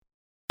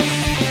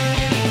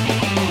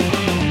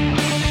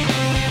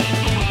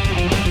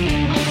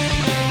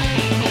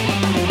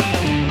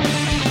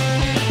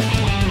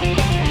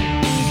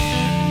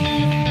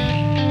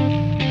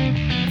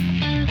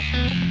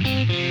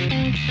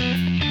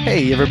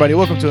Hey, everybody,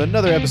 welcome to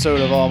another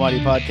episode of Almighty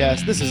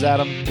Podcast. This is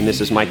Adam. And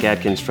this is Mike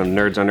Adkins from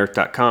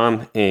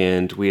nerdsonearth.com,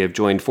 and we have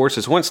joined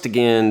forces once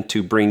again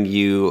to bring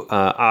you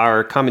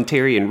our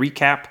commentary and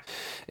recap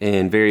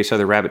and various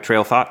other rabbit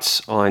trail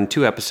thoughts on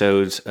two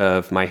episodes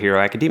of My Hero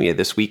Academia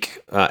this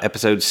week,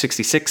 episodes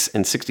 66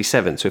 and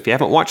 67. So if you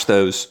haven't watched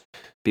those,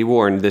 be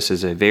warned, this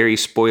is a very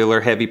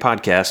spoiler-heavy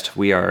podcast.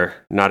 We are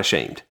not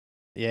ashamed.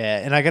 Yeah,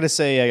 and I gotta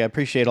say, I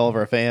appreciate all of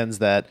our fans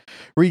that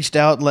reached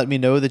out and let me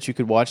know that you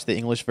could watch the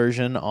English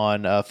version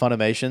on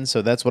Funimation,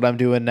 so that's what I'm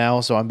doing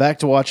now. So I'm back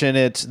to watching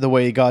it the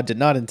way God did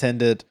not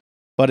intend it,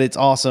 but it's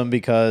awesome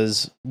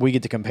because we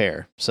get to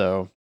compare,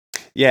 so...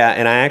 Yeah,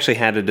 and I actually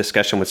had a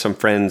discussion with some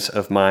friends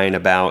of mine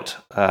about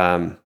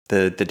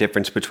the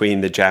difference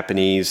between the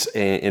Japanese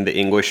and the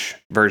English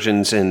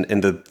versions and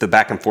the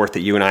back and forth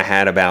that you and I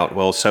had about,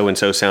 well,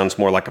 so-and-so sounds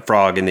more like a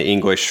frog in the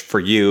English for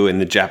you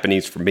and the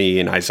Japanese for me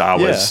and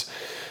Aizawa's.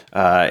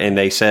 Yeah. And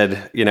they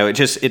said, you know,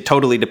 it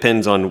totally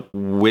depends on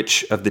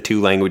which of the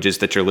two languages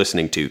that you're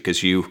listening to,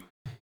 because you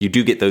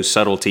do get those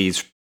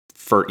subtleties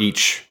for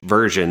each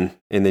version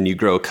and then you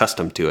grow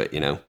accustomed to it, you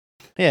know?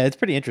 Yeah, it's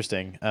pretty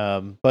interesting.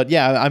 But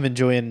yeah, I'm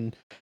enjoying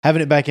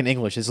having it back in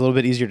English. It's a little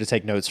bit easier to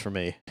take notes for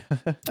me.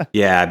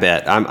 Yeah, I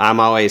bet. I'm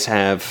always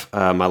have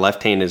my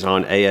left hand is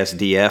on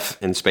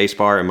ASDF and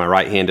spacebar, and my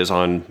right hand is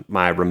on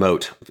my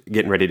remote,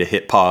 getting ready to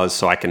hit pause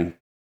so I can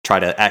try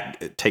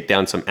to take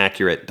down some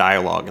accurate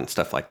dialogue and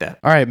stuff like that.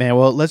 All right, man.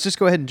 Well, let's just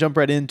go ahead and jump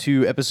right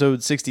into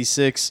episode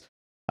 66.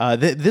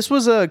 This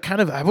was a kind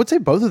of, I would say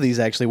both of these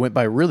actually went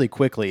by really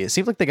quickly. It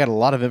seemed like they got a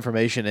lot of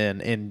information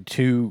in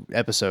two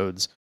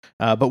episodes.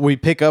 But we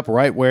pick up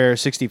right where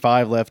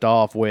 65 left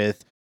off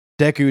with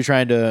Deku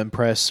trying to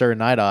impress Sir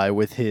Night-Eye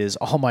with his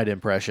All Might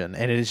impression,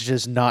 and it's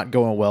just not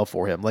going well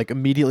for him. Like,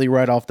 immediately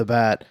right off the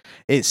bat,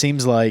 it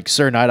seems like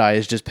Sir Night-Eye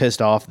is just pissed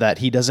off that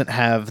he doesn't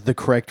have the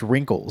correct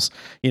wrinkles.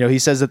 You know, he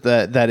says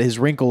that his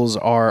wrinkles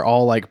are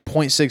all like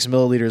 0.6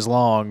 milliliters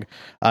long,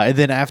 and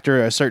then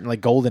after a certain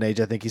like golden age,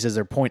 I think he says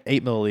they're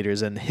 0.8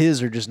 milliliters, and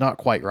his are just not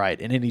quite right,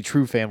 and any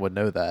true fan would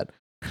know that.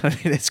 I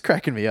mean, it's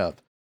cracking me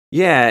up.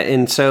 Yeah,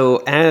 and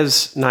so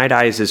as Night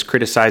Eyes is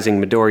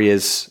criticizing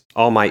Midoriya's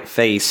All Might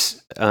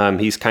face,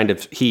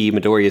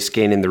 Midoriya is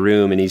scanning the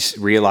room and he's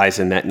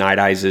realizing that Night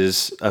Eyes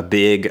is a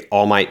big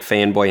All Might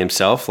fanboy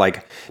himself.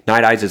 Like,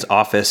 Night Eyes'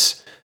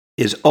 office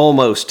is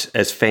almost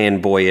as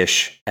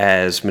fanboyish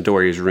as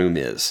Midoriya's room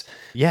is.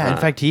 Yeah, in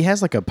fact, he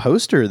has like a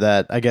poster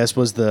that I guess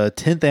was the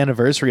 10th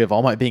anniversary of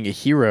All Might being a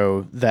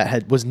hero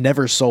that was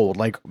never sold.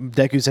 Like,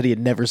 Deku said he had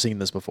never seen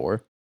this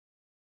before.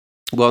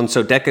 Well, and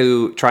so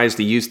Deku tries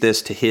to use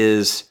this to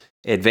his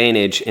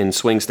advantage and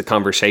swings the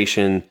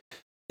conversation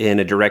in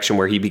a direction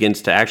where he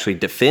begins to actually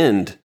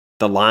defend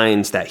the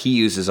lines that he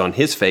uses on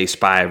his face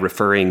by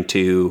referring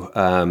to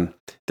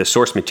the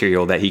source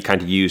material that he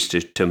kind of used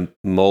to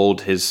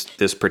mold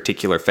this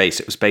particular face.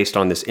 It was based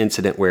on this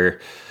incident where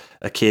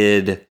a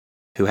kid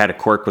who had a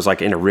quirk was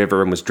like in a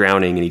river and was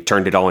drowning, and he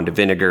turned it all into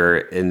vinegar,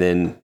 and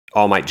then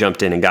All Might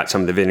jumped in and got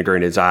some of the vinegar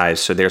in his eyes.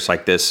 So there's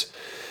like this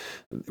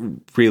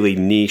really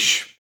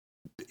niche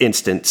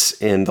instance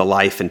in the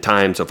life and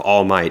times of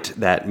All Might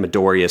that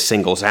Midoriya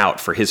singles out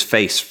for his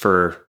face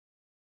for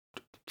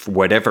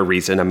whatever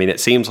reason. I mean, it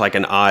seems like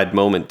an odd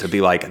moment to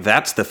be like,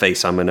 that's the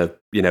face I'm going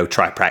to,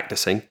 try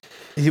practicing.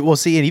 Well,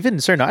 see, and even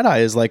Sir Night-Eye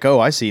is like, oh,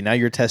 I see, now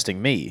you're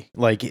testing me.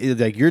 Like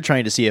you're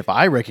trying to see if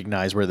I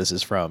recognize where this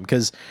is from,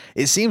 because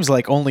it seems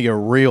like only a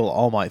real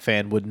All Might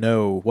fan would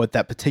know what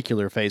that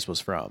particular face was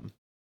from.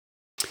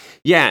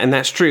 Yeah, and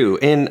that's true.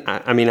 And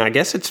I mean, I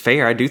guess it's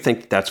fair. I do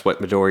think that's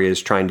what Midoriya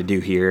is trying to do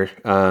here.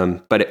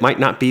 But it might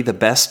not be the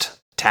best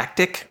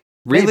tactic,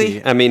 really.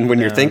 Maybe. I mean, when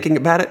you're thinking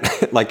about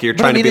it, like you're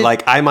trying to be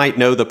like, I might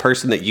know the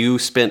person that you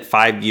spent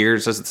 5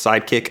 years as the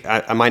sidekick.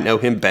 I might know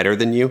him better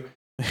than you.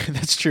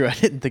 That's true. I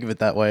didn't think of it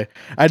that way.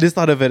 I just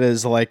thought of it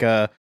as like,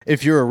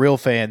 if you're a real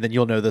fan, then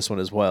you'll know this one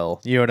as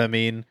well. You know what I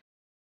mean?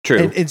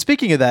 True. And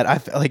speaking of that, I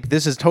like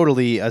this is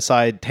totally a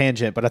side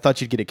tangent, but I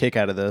thought you'd get a kick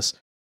out of this.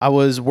 I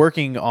was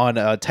working on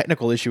a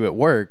technical issue at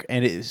work,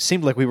 and it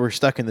seemed like we were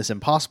stuck in this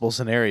impossible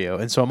scenario.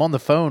 And so I'm on the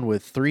phone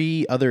with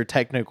 3 other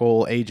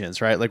technical agents,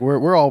 right? Like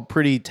we're all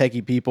pretty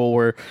techie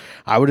people.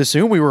 I would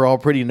assume we were all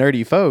pretty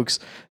nerdy folks.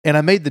 And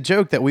I made the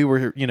joke that we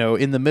were,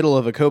 in the middle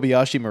of a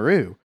Kobayashi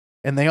Maru,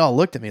 and they all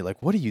looked at me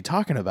like, "What are you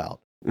talking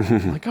about?"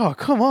 I'm like, "Oh,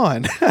 come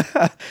on."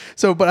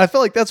 But I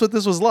felt like that's what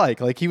this was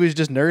like. Like he was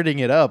just nerding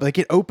it up. Like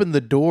it opened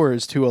the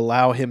doors to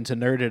allow him to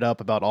nerd it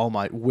up about All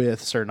Might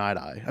with Sir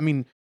Night-Eye. I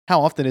mean,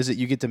 how often is it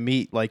you get to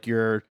meet like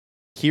your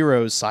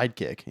hero's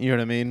sidekick? You know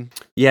what I mean?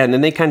 Yeah, and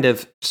then they kind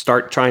of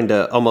start trying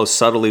to almost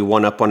subtly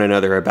one-up one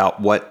another about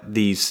what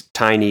these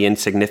tiny,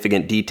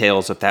 insignificant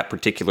details of that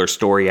particular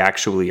story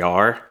actually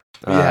are.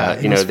 Yeah,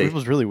 it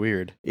was really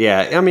weird.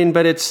 Yeah,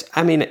 it's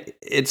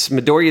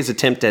Midoriya's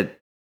attempt at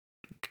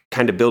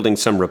kind of building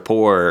some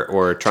rapport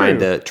or trying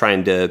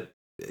to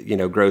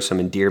grow some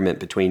endearment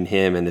between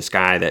him and this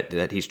guy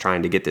that he's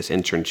trying to get this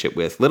internship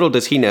with. Little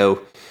does he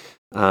know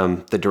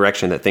the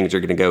direction that things are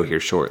going to go here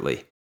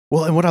shortly.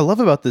 Well, and what I love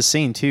about this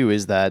scene too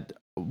is that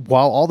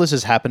while all this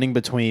is happening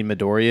between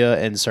Midoriya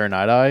and Sir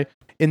Night-Eye,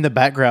 in the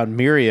background,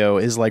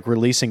 Mirio is like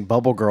releasing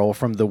Bubble Girl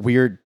from the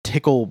weird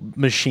tickle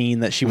machine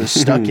that she was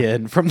stuck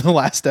in from the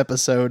last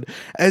episode,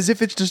 as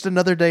if it's just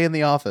another day in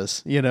the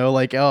office. You know,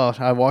 like, oh,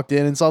 I walked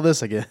in and saw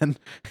this again.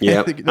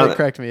 Yeah, that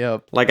cracked me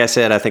up. Like I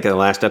said, I think in the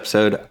last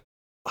episode,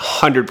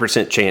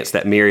 100% chance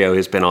that Mirio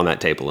has been on that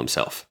table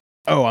himself.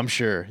 Oh, I'm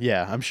sure.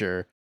 Yeah, I'm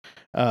sure.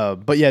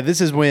 But yeah, this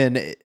is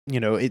when, you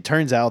know, it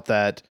turns out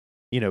that,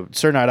 you know,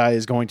 Sir Night-Eye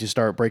is going to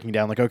start breaking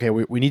down like, okay,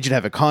 we need you to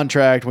have a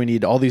contract. We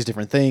need all these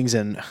different things.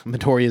 And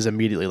Midoriya is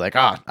immediately like,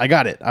 I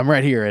got it. I'm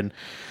right here. And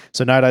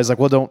so Night-Eye's like,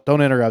 well,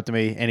 don't interrupt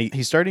me. And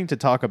he's starting to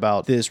talk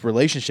about this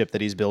relationship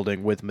that he's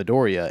building with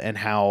Midoriya and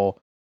how,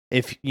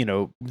 if, you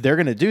know, they're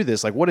going to do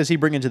this, like, what is he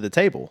bringing to the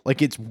table?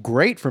 Like, it's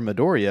great for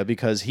Midoriya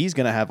because he's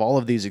going to have all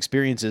of these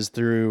experiences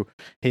through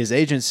his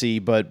agency,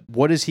 but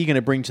what is he going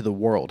to bring to the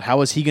world? How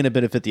is he going to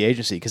benefit the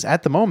agency? Because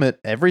at the moment,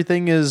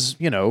 everything is,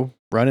 you know,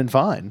 running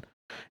fine.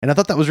 And I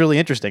thought that was really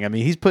interesting. I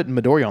mean, he's putting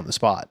Midoriya on the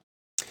spot.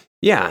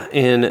 Yeah,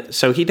 and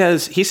so he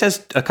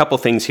says a couple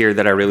things here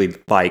that I really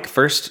like.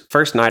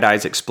 First Night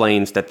Eyes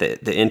explains that the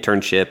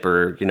internship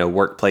or, you know,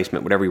 work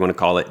placement, whatever you want to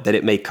call it, that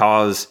it may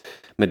cause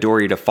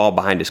Midoriya to fall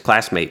behind his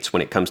classmates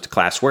when it comes to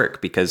class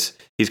work because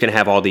he's going to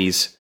have all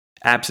these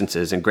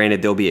absences. And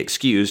granted, they'll be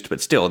excused,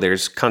 but still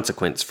there's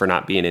consequence for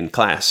not being in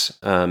class.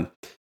 And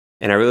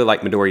I really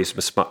like Midoriya's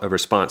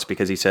response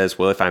because he says,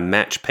 well, if I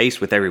match pace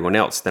with everyone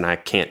else, then I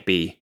can't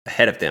be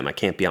ahead of them. I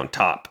can't be on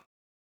top.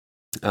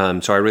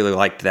 So I really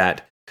liked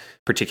that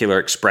particular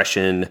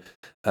expression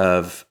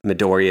of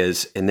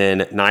Midoriya's. And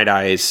then Night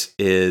Eyes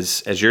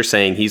is, as you're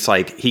saying, he's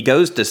like, he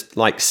goes to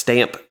like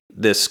stamp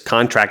this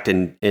contract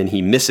and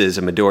he misses,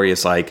 and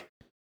Midoriya's like,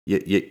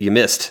 you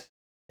missed.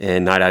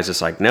 And Night Eyes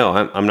is like, no,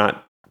 I'm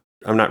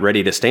not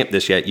ready to stamp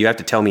this yet. You have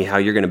to tell me how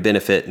you're going to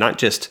benefit not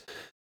just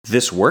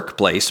this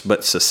workplace,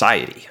 but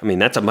society. I mean,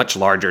 that's a much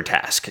larger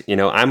task. You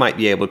know, I might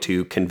be able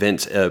to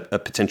convince a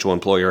potential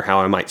employer how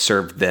I might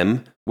serve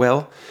them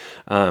well.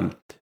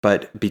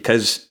 But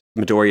because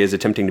Midoriya is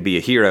attempting to be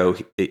a hero,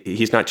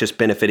 he's not just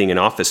benefiting an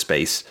office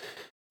space.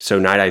 So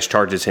Night Eyes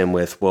charges him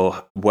with,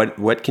 well,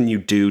 what can you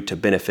do to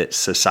benefit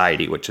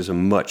society, which is a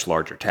much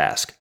larger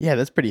task. Yeah,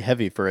 that's pretty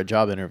heavy for a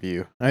job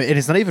interview. And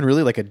it's not even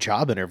really like a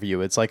job interview.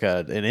 It's like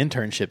an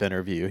internship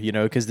interview, you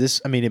know, because this,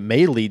 I mean, it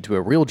may lead to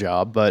a real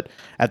job, but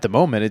at the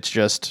moment, it's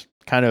just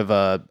kind of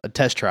a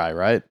test try,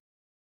 right?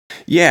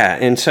 Yeah,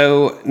 and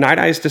so Night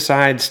Eyes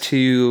decides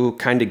to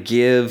kind of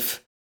give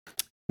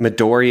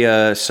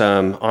Midoriya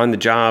some on the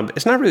job.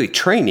 It's not really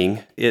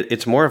training.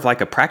 It's more of like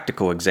a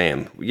practical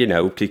exam, you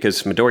know,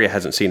 because Midoriya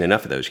hasn't seen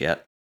enough of those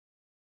yet.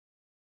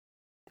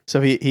 So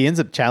he ends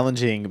up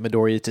challenging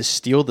Midoriya to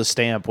steal the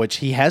stamp, which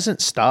he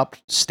hasn't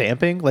stopped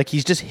stamping. Like,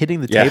 he's just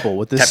hitting the table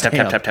with this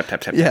stamp.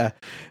 Tap. Yeah.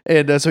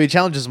 And so he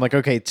challenges him like,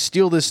 okay,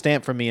 steal this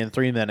stamp from me in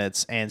 3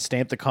 minutes and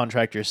stamp the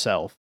contract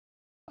yourself.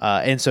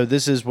 And so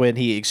this is when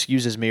he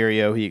excuses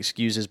Mirio, he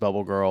excuses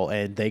Bubble Girl,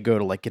 and they go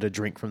to like get a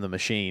drink from the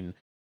machine.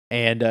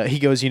 And he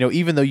goes, you know,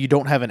 even though you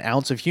don't have an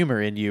ounce of humor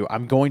in you,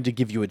 I'm going to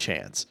give you a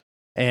chance.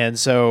 And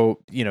so,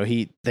 you know,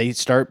 they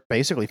start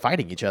basically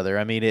fighting each other.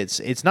 I mean,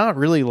 it's not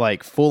really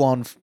like full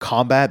on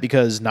combat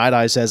because Night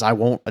Eye says, I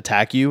won't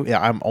attack you.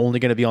 I'm only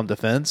going to be on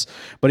defense.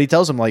 But he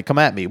tells him, like, come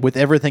at me with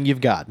everything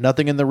you've got.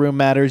 Nothing in the room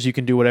matters. You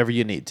can do whatever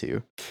you need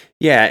to.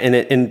 Yeah.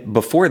 And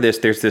before this,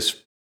 there's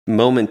this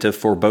moment of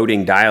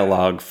foreboding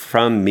dialogue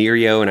from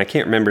Mirio. And I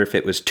can't remember if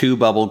it was to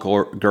Bubble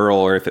Girl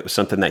or if it was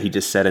something that he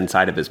just said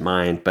inside of his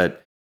mind.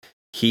 But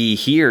he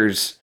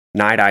hears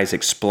Night Eyes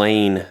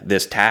explain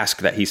this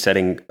task that he's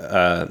setting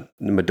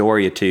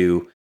Midoriya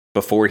to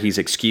before he's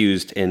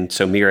excused. And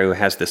so Mirio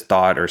has this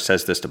thought or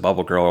says this to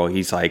Bubble Girl.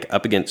 He's like,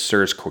 up against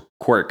Sir's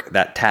quirk,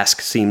 that task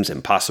seems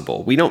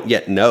impossible. We don't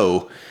yet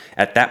know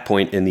at that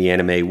point in the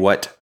anime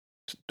what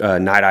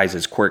Night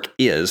Eyes' quirk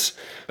is.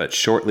 But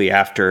shortly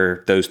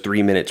after those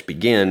 3 minutes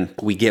begin,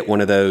 we get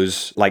one of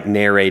those like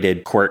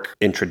narrated quirk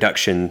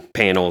introduction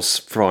panels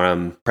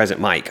from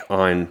Present Mike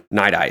on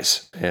Night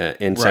Eyes.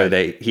 And so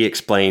he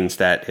explains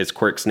that his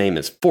quirk's name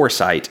is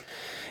Foresight.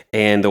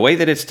 And the way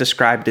that it's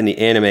described in the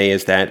anime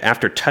is that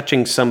after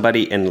touching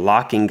somebody and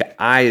locking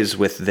eyes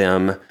with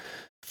them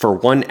for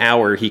 1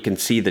 hour, he can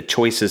see the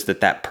choices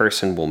that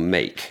person will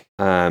make.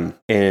 And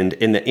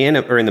in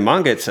the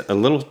manga, it's a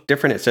little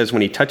different. It says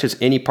when he touches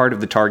any part of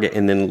the target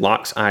and then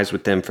locks eyes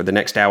with them for the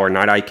next hour,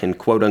 Night Eye can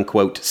quote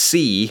unquote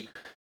see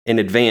in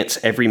advance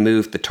every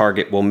move the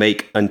target will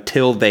make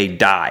until they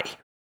die.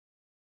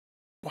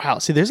 Wow.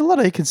 See, there's a lot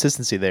of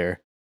inconsistency there.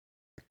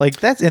 Like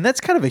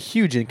that's kind of a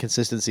huge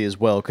inconsistency as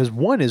well, because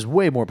one is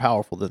way more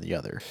powerful than the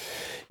other.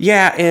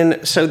 Yeah,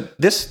 and so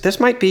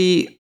this might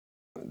be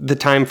the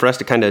time for us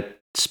to kind of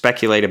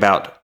speculate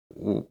about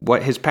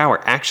what his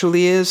power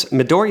actually is.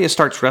 Midoriya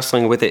starts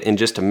wrestling with it in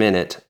just a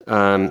minute.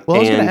 I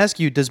was going to ask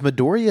you, does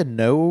Midoriya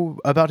know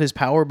about his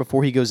power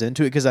before he goes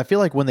into it? Because I feel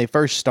like when they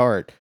first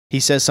start, he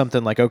says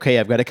something like, okay,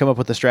 I've got to come up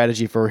with a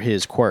strategy for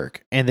his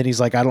quirk. And then he's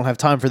like, I don't have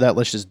time for that.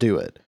 Let's just do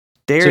it.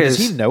 Does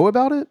he know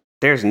about it?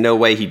 there's no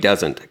way he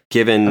doesn't.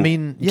 Given he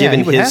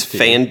would his have to.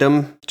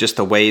 fandom, just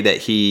the way that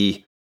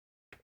he,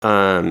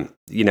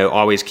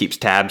 always keeps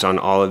tabs on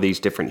all of these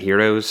different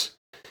heroes.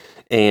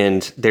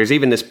 And there's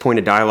even this point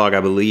of dialogue,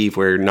 I believe,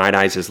 where Night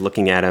Eyes is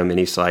looking at him and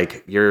he's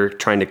like, you're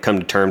trying to come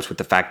to terms with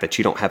the fact that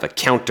you don't have a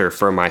counter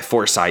for my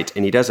foresight.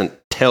 And he doesn't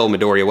tell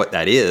Midoriya what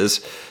that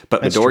is,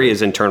 but That's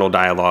Midoriya's internal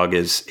dialogue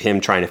is him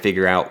trying to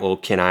figure out, well,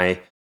 can I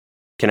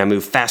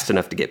move fast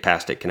enough to get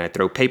past it? Can I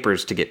throw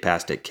papers to get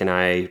past it? Can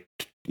I,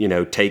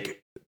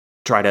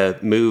 try to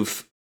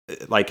move,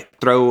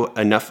 throw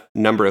enough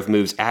number of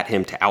moves at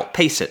him to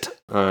outpace it?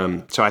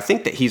 So I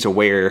think that he's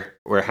aware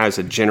or has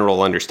a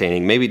general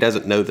understanding. Maybe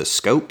doesn't know the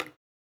scope,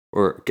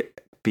 or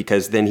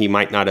because then he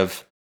might not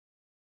have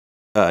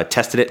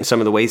tested it in some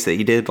of the ways that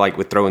he did, like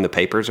with throwing the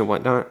papers and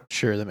whatnot.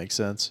 Sure, that makes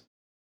sense.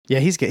 Yeah,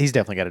 he's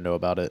definitely got to know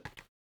about it.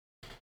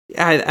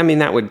 I mean,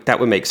 that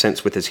would make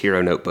sense with his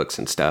hero notebooks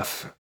and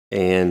stuff.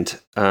 And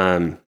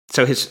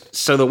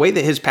so the way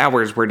that his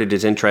power is worded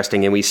is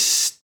interesting, and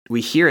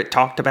we hear it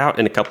talked about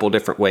in a couple of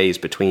different ways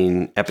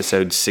between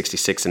episode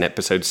 66 and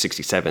episode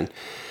 67.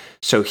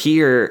 So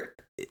here,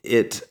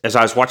 as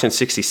I was watching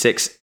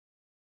 66,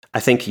 I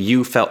think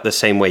you felt the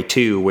same way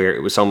too, where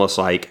it was almost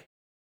like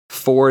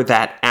for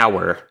that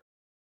hour,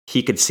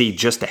 he could see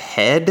just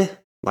ahead,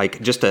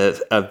 like just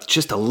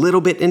a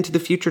little bit into the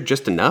future,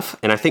 just enough.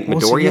 And I think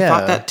Midoriya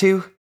thought that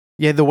too.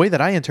 Yeah, the way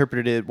that I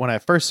interpreted it when I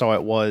first saw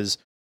it was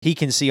he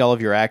can see all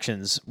of your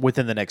actions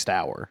within the next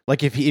hour.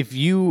 Like if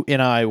you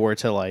and I were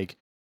to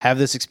have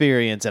this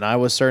experience and I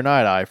was Sir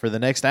Night-Eye for the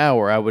next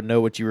hour, I would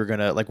know what you were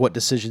gonna what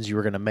decisions you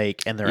were gonna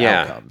make and their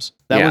outcomes.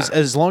 That was,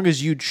 as long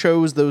as you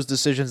chose those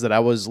decisions that I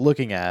was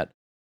looking at,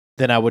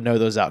 then I would know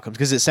those outcomes.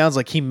 Because it sounds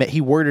like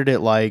he worded it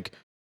like,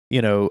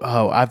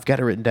 I've got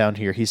it written down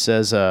here. He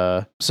says,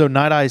 so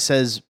Night-Eye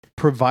says,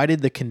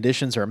 provided the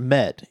conditions are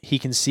met, he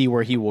can see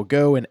where he will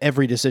go and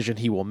every decision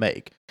he will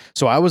make.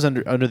 So I was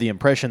under the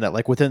impression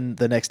that within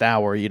the next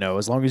hour,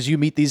 as long as you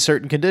meet these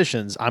certain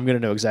conditions, I'm going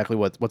to know exactly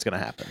what's going to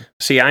happen.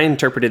 See, I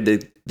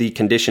interpreted the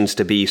conditions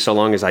to be so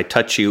long as I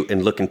touch you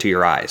and look into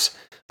your eyes.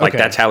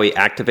 That's how he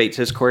activates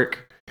his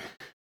quirk.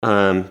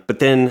 But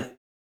then,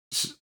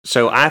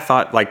 so I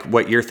thought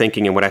what you're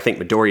thinking and what I think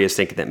Midoriya is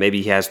thinking, that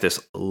maybe he has this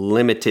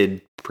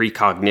limited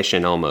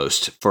precognition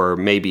almost for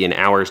maybe an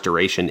hour's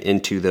duration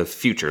into the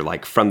future.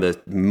 Like from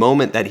the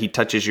moment that he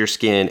touches your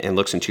skin and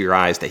looks into your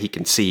eyes, that he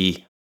can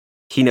see,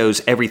 he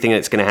knows everything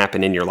that's going to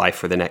happen in your life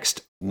for the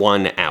next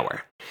 1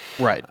 hour.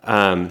 Right.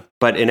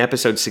 But in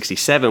episode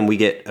 67, we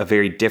get a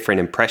very different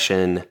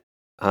impression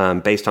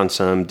based on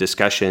some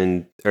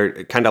discussion,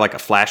 or kind of like a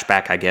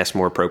flashback, I guess,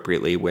 more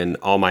appropriately, when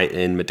All Might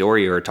and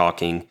Midoriya are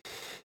talking.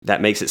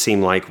 That makes it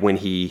seem like when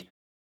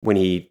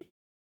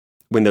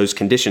those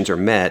conditions are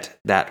met,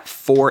 that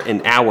for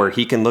an hour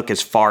he can look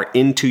as far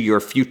into your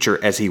future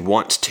as he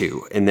wants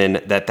to, and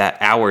then that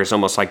hour is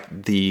almost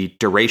like the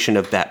duration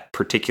of that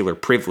particular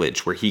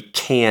privilege, where he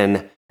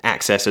can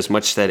access as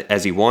much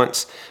as he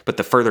wants. But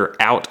the further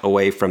out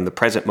away from the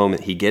present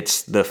moment he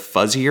gets, the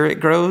fuzzier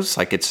it grows.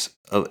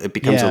 It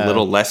becomes a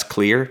little less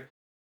clear.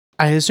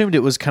 I assumed it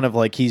was kind of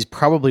like he's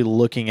probably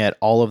looking at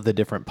all of the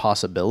different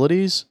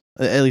possibilities.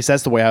 At least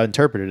that's the way I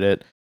interpreted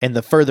it. And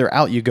the further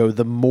out you go,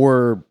 the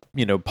more,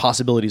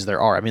 possibilities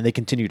there are. I mean, they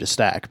continue to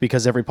stack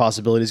because every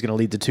possibility is going to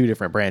lead to 2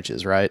 different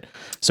branches, right?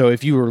 So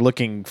if you were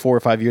looking 4 or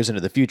 5 years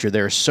into the future,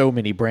 there are so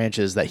many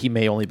branches that he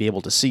may only be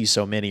able to see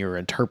so many or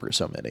interpret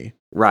so many.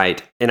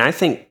 Right. And I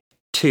think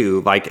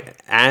too,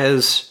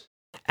 as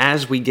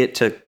we get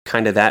to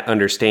kind of that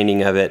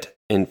understanding of it,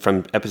 and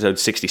from episode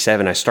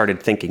 67, I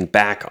started thinking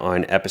back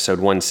on episode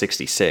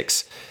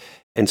 166.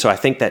 And so I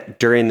think that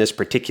during this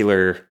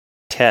particular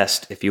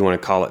test, if you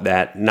want to call it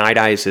that, Night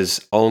Eyes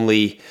is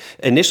only,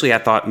 initially I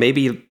thought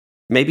maybe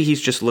he's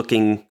just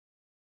looking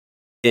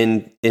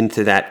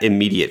into that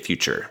immediate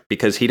future,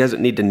 because he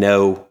doesn't need to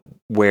know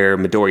where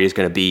Midoriya is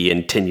going to be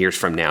in 10 years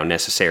from now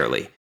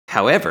necessarily.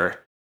 However,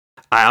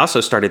 I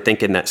also started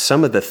thinking that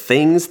some of the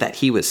things that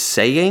he was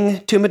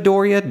saying to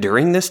Midoriya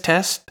during this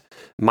test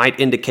might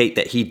indicate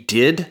that he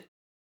did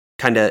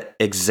kind of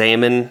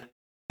examine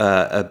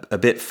a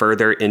bit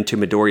further into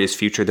Midoriya's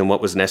future than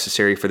what was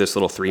necessary for this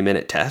little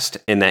 3-minute test,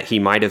 and that he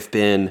might have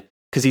been,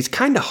 because he's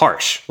kind of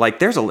harsh.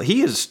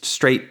 He is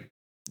straight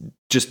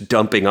just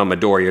dumping on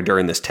Midoriya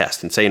during this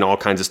test and saying all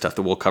kinds of stuff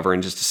that we'll cover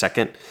in just a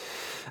second.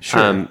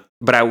 Sure.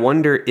 But I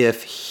wonder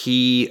if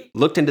he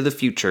looked into the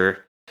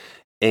future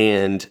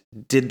and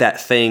did that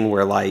thing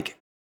where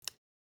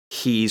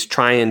he's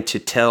trying to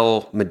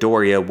tell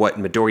Midoriya what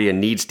Midoriya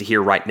needs to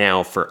hear right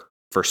now for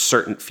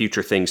certain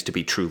future things to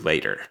be true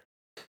later.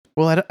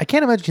 Well, I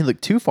can't imagine he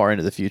looked too far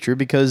into the future,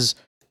 because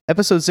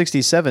episode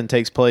 67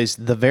 takes place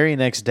the very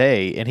next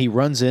day, and he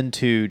runs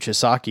into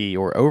Chisaki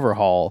or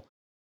Overhaul,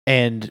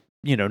 and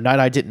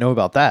Night-Eye didn't know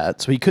about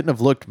that, so he couldn't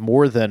have looked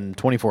more than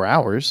 24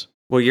 hours.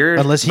 Well,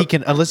 unless he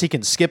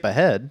can skip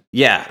ahead.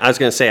 Yeah, I was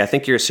going to say, I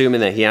think you're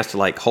assuming that he has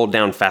to hold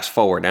down fast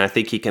forward, and I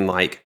think he can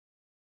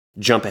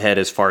jump ahead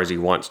as far as he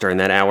wants during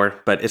that hour.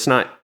 But it's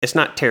not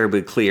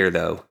terribly clear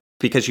though,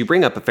 because you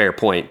bring up a fair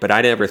point. But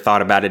I never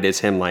thought about it as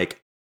him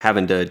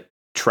having to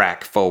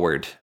track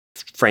forward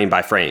frame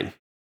by frame.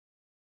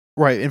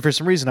 Right. And for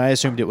some reason, I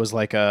assumed it was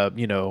like a,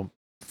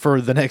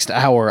 for the next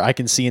hour, I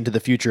can see into the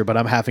future, but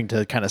I'm having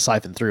to kind of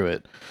siphon through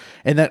it.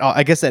 And that,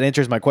 I guess that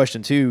answers my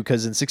question too,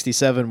 because in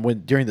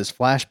 67, during this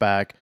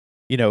flashback,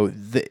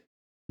 the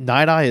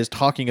Night Eye is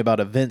talking about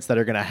events that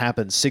are going to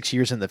happen 6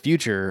 years in the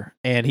future,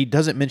 and he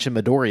doesn't mention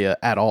Midoriya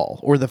at all,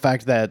 or the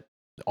fact that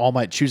All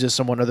Might chooses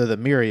someone other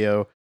than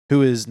Mirio,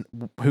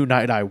 who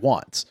Night Eye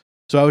wants.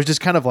 So I was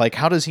just kind of like,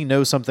 how does he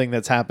know something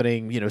that's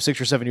happening,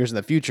 6 or 7 years in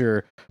the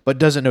future, but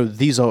doesn't know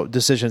these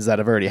decisions that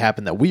have already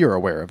happened that we are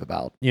aware of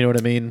about? You know what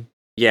I mean?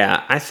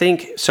 Yeah, I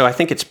think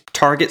it's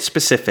target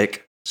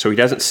specific. So he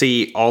doesn't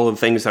see all of the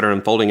things that are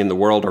unfolding in the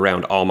world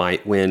around All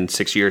Might when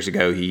 6 years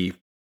ago he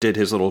did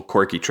his little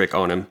quirky trick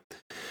on him.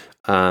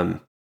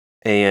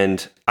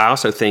 And I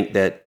also think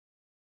that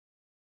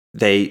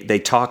they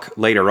talk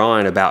later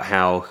on about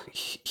how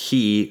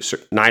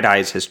Night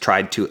Eyes has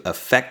tried to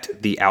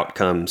affect the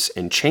outcomes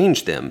and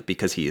change them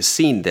because he has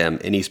seen them,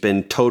 and he's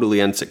been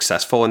totally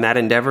unsuccessful in that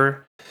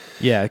endeavor.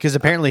 Yeah, because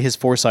apparently his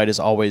foresight is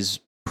always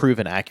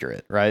proven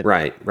accurate, right?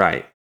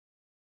 Right.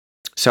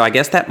 So I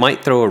guess that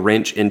might throw a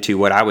wrench into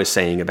what I was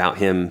saying about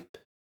him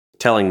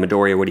telling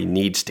Midoriya what he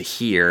needs to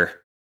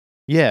hear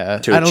to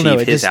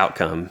achieve his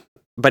outcome.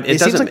 But it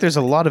seems like there's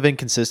a lot of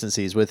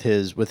inconsistencies with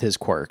his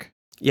quirk.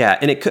 Yeah,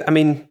 and it could,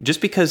 just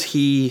because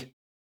he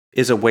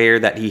is aware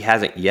that he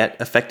hasn't yet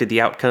affected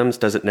the outcomes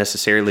doesn't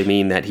necessarily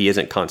mean that he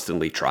isn't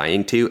constantly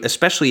trying to,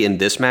 especially in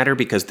this matter,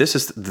 because this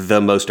is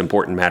the most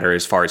important matter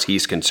as far as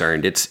he's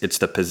concerned. It's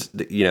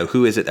the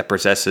who is it that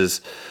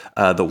possesses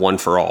the one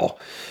for all,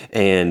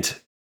 and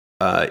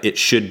it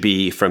should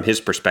be, from his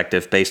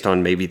perspective, based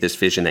on maybe this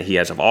vision that he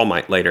has of All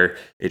Might later,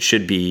 it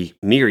should be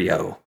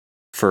Mirio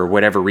for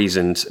whatever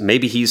reasons.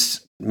 Maybe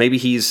he's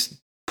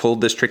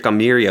pulled this trick on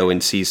Mirio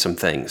and sees some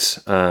things.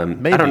 I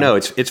don't know.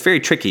 It's very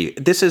tricky.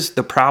 This is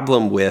the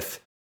problem with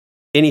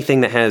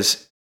anything that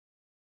has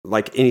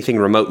like anything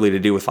remotely to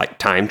do with like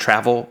time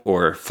travel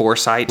or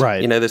foresight,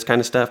 right? This kind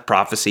of stuff,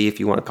 prophecy, if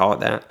you want to call it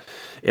that.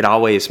 It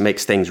always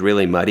makes things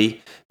really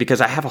muddy,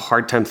 because I have a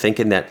hard time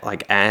thinking that,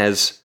 like,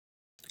 as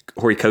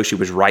Horikoshi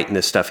was writing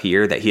this stuff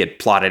here, that he had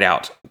plotted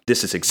out,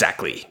 this is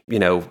exactly,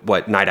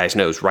 what Night Eyes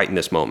knows right in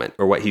this moment,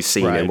 or what he's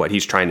seen and what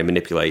he's trying to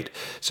manipulate.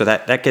 So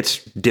that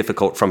gets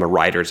difficult from a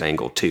writer's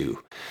angle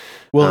too.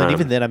 Well, and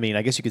even then,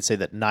 I guess you could say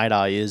that Night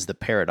Eye is the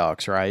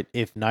paradox, right?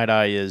 If Night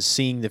Eye is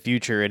seeing the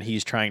future and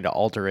he's trying to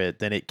alter it,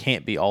 then it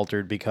can't be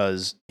altered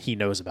because he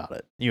knows about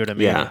it. You know what I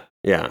mean?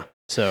 Yeah.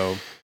 So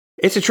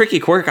it's a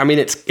tricky quirk.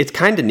 It's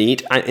kind of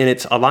neat, and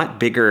it's a lot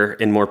bigger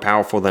and more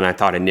powerful than I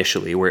thought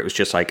initially, where it was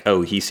just like,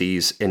 oh, he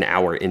sees an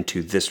hour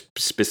into this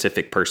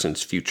specific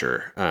person's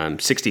future.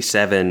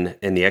 67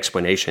 and the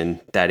explanation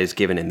that is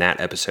given in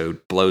that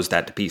episode blows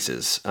that to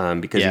pieces,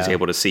 because he's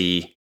able to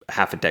see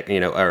half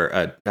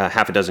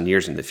a dozen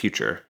years in the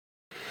future.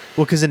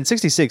 Well, because in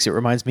 66, it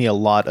reminds me a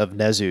lot of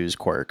Nezu's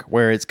quirk,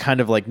 where it's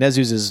kind of like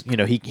Nezu's is,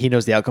 he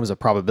knows the outcomes of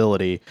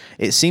probability.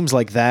 It seems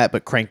like that,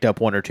 but cranked up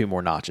 1 or 2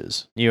 more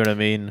notches. You know what I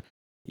mean?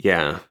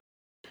 Yeah.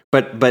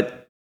 But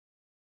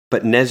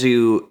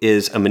Nezu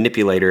is a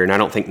manipulator, and I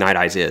don't think Night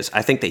Eyes is.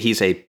 I think that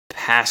he's a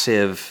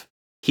passive,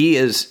 he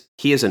is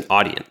an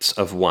audience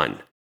of one.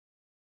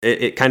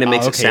 It kind of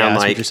makes it sound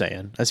like... I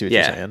see what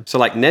you're saying. So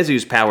like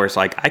Nezu's power is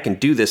like, I can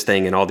do this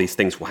thing and all these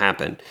things will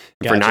happen.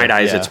 For Night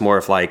Eyes, it's more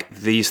of like,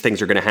 these things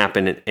are going to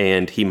happen,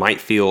 and he might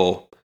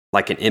feel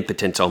like an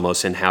impotence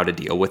almost in how to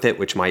deal with it,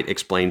 which might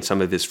explain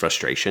some of his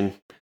frustration,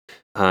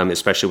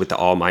 especially with the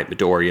All Might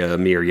Midoriya,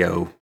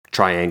 Mirio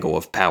triangle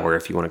of power,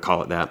 if you want to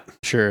call it that.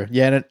 Sure.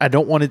 Yeah, and I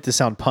don't want it to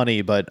sound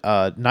punny, but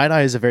Night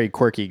Eye is a very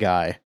quirky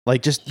guy.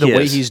 Like, just the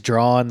way he's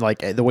drawn, like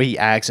the way he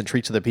acts and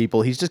treats other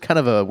people, he's just kind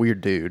of a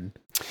weird dude.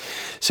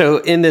 So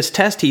in this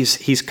test,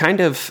 he's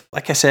kind of,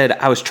 like I said,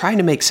 I was trying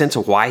to make sense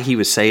of why he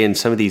was saying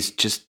some of these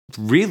just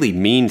really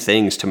mean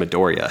things to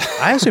Midoriya.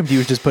 I assumed he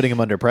was just putting him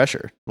under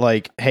pressure.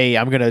 Like, hey,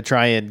 I'm going to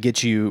try and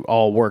get you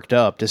all worked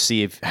up to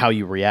see how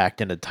you react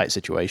in a tight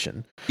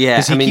situation. Yeah.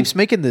 Because he keeps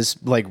making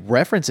this like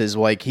references,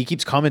 like he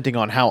keeps commenting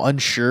on how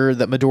unsure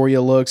that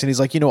Midoriya looks. And he's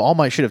like, All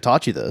Might should have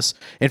taught you this.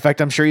 In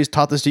fact, I'm sure he's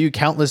taught this to you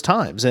countless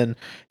times. And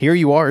here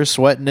you are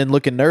sweating and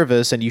looking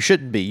nervous, and you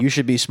shouldn't be. You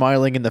should be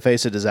smiling in the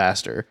face of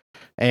disaster.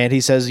 And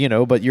he says,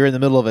 but you're in the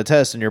middle of a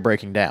test and you're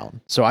breaking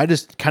down. So I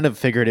just kind of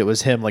figured it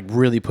was him like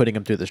really putting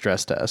him through the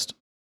stress test.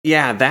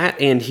 Yeah, that,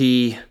 and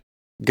he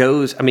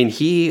goes,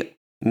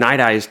 Night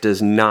Eyes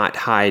does not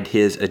hide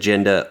his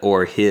agenda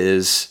or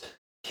his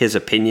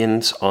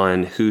opinions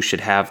on who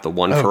should have the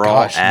one for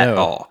all at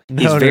all.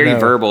 He's very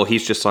verbal.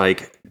 He's just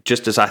like,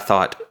 just as I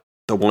thought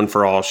the one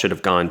for all should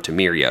have gone to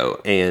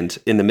Mirio. And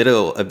in the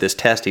middle of this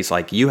test, he's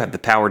like, you have the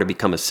power to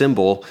become a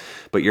symbol,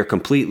 but you're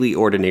completely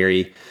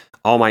ordinary.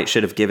 All Might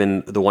should have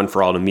given the one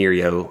for all to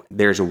Mirio.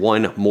 There's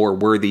one more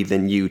worthy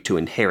than you to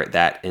inherit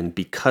that. And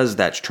because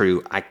that's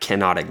true, I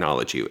cannot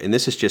acknowledge you. And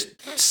this is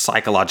just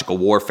psychological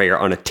warfare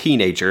on a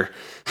teenager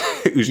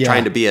who's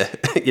trying to be a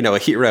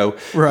hero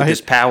with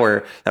this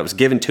power that was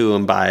given to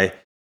him by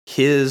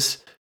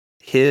his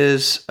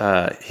his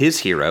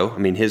hero, I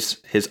mean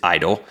his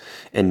idol,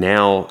 and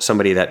now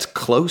somebody that's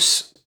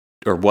close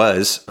or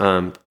was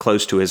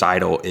close to his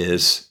idol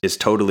is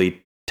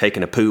totally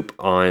taking a poop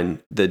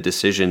on the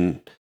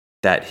decision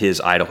that his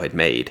idol had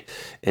made.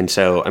 And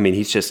so, I mean,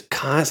 he's just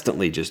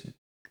constantly just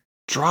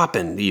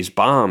dropping these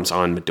bombs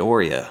on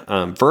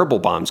Midoriya, verbal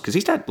bombs, because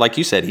he's not, like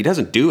you said, he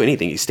doesn't do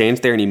anything. He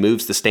stands there and he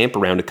moves the stamp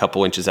around a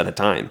couple inches at a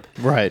time.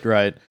 Right.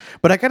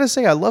 But I gotta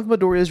say, I love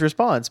Midoriya's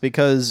response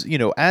because,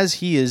 as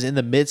he is in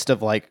the midst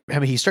of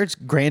he starts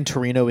Gran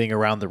Torinoing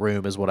around the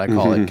room is what I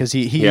call it, because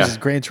he uses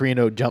Gran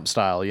Torino jump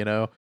style,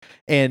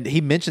 and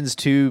he mentions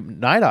to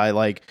Night Eye,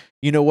 like,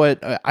 you know what,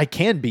 I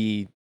can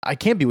be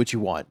what you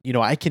want.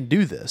 I can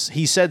do this.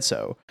 He said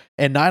so.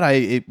 And Night Eye,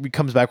 it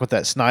comes back with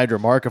that snide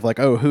remark of like,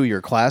 oh, who,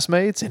 your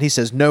classmates? And he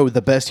says, no,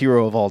 the best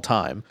hero of all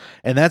time.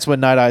 And that's when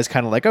Night Eye is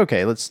kind of like,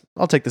 okay,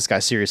 I'll take this guy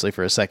seriously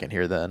for a second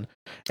here then.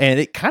 And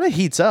it kind of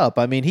heats up.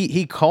 I mean,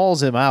 he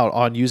calls him out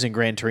on using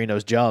Gran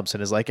Torino's jumps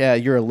and is like, yeah,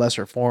 you're a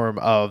lesser form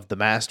of the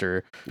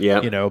master.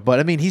 Yeah. But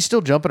I mean, he's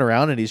still jumping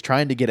around and he's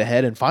trying to get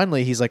ahead. And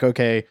finally he's like,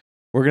 okay,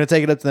 we're going to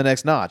take it up to the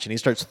next notch. And he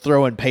starts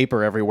throwing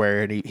paper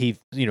everywhere. And he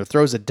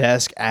throws a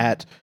desk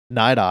at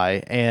Night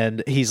Eye,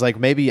 and he's like,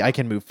 maybe I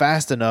can move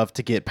fast enough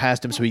to get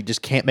past him so he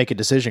just can't make a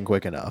decision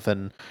quick enough.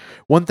 And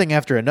one thing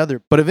after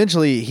another, but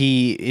eventually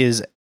he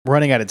is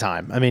running out of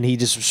time. I mean, he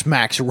just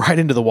smacks right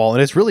into the wall,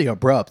 and it's really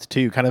abrupt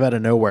too, kind of out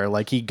of nowhere.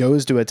 Like he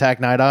goes to attack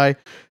Night Eye,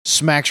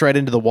 smacks right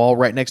into the wall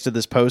right next to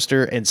this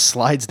poster and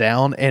slides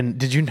down. And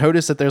did you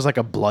notice that there's like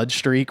a blood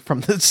streak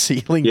from the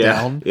ceiling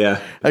down? Yeah.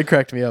 That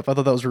cracked me up. I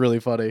thought that was really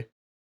funny.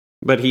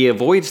 But he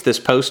avoids this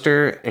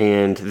poster,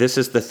 and this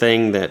is the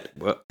thing that,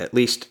 well, at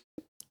least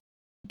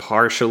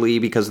partially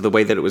because of the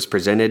way that it was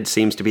presented,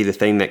 seems to be the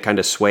thing that kind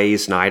of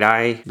sways Night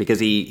Eye, because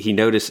he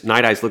noticed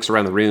Night Eye looks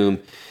around the room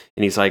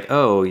and he's like,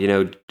 oh,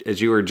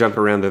 as you were jumping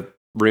around the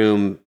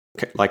room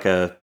like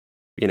a,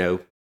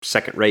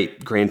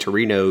 second-rate Gran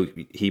Torino,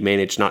 he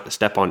managed not to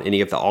step on any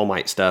of the All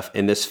Might stuff.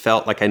 And this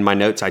felt like, in my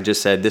notes, I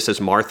just said, this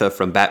is Martha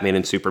from Batman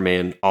and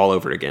Superman all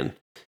over again.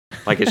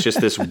 Like, it's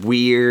just this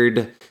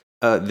weird,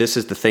 this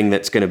is the thing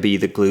that's going to be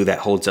the glue that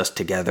holds us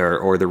together,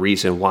 or the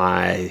reason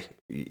why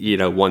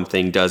one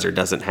thing does or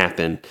doesn't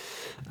happen.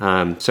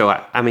 So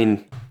I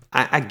mean,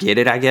 I get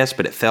it, I guess,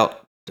 but it felt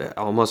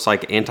almost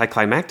like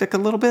anticlimactic a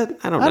little bit.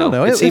 I don't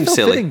know. It seemed felt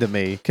silly fitting to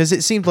me, because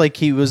it seemed like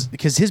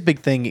because his big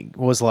thing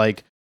was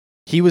like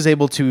he was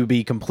able to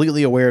be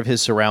completely aware of his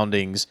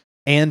surroundings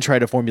and try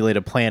to formulate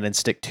a plan and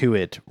stick to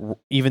it,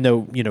 even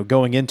though,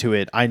 going into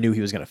it, I knew he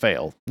was going to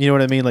fail. You know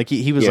what I mean? Like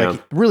he was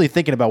like really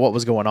thinking about what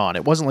was going on.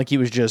 It wasn't like he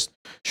was just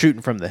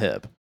shooting from the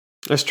hip.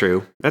 That's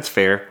true. That's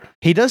fair.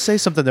 He does say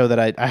something, though,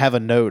 that I have a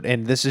note,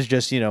 and this is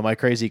just, my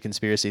crazy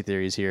conspiracy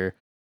theories here.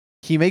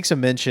 He makes a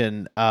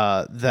mention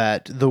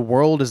that the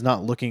world is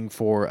not looking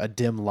for a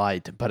dim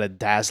light, but a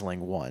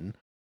dazzling one.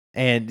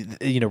 And,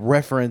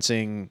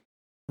 referencing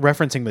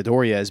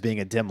Midoriya as being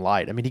a dim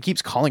light. I mean, he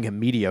keeps calling him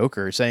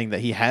mediocre, saying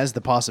that he has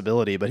the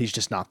possibility, but he's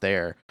just not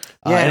there.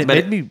 And it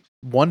made me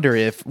wonder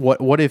if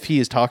what if he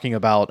is talking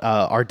about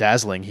our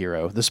dazzling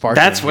hero, the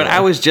sparkling That's what hero. I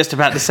was just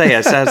about to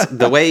say.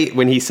 The way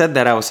when he said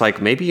that, I was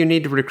like, maybe you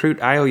need to recruit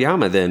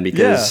Aoyama then,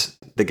 because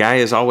the guy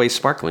is always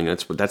sparkling.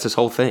 That's his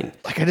whole thing.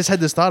 Like, I just had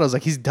this thought. I was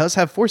like, he does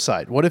have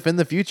foresight. What if in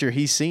the future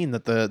he's seen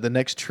that the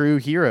next true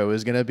hero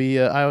is going to be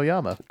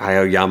Aoyama?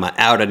 Aoyama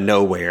out of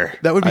nowhere.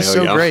 That would be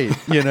so great,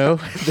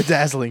 the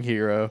dazzling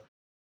hero.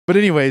 But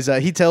anyways,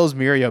 he tells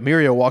Mirio.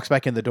 Mirio walks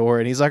back in the door,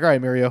 and he's like, all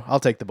right, Mirio,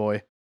 I'll take the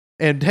boy.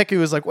 And Deku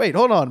is like, wait,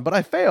 hold on, but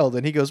I failed.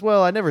 And he goes,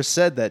 well, I never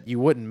said that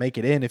you wouldn't make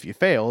it in if you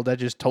failed. I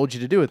just told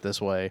you to do it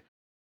this way.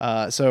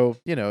 So,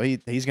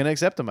 he's going to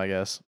accept him, I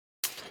guess.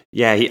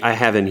 Yeah, I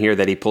have in here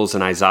that he pulls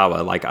an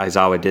Aizawa, like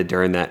Aizawa did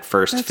during that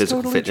first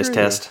physical fitness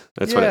test.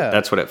 That's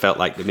what it felt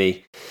like to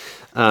me.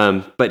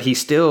 But he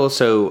still,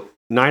 so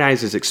Night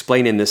Eyes is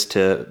explaining this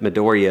to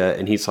Midoriya,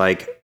 and he's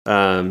like,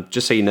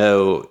 just so you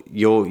know,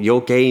 you'll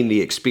gain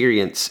the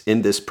experience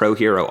in this pro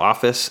hero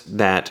office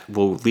that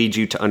will lead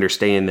you to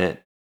understand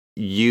that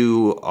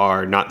you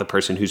are not the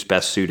person who's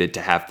best suited to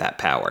have that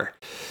power.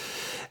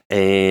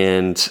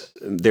 And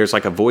there's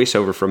like a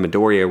voiceover from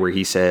Midoriya where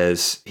he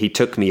says he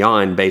took me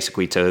on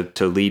basically to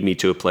lead me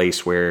to a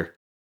place where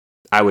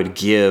I would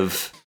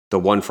give the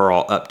One for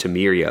All up to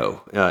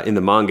Mirio. In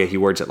the manga, he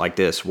words it like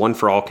this: One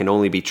for All can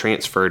only be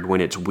transferred when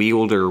its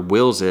wielder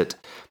wills it.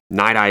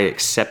 Night Eye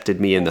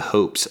accepted me in the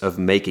hopes of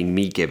making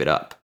me give it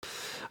up.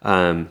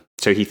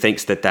 So he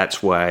thinks that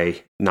that's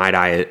why Night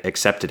Eye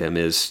accepted him,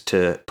 is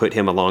to put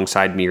him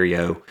alongside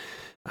Mirio,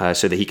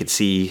 so that he could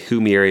see who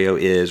Mirio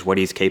is, what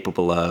he's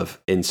capable of.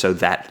 And so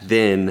that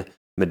then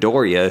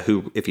Midoriya,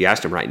 who, if you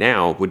asked him right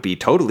now, would be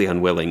totally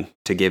unwilling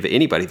to give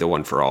anybody the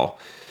One for All,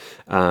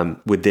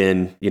 would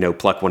then,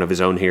 pluck one of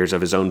his own hairs of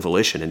his own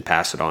volition and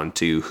pass it on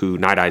to who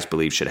Night Eyes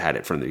believes should have had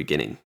it from the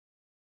beginning.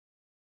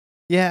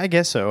 Yeah, I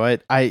guess so.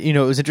 It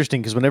was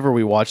interesting because whenever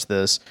we watch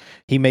this,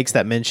 he makes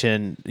that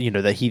mention,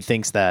 that he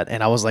thinks that,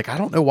 and I was like, I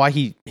don't know why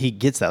he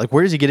gets that. Like,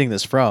 where is he getting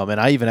this from? And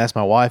I even asked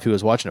my wife, who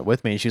was watching it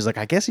with me, and she was like,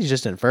 I guess he's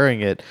just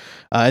inferring it.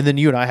 And then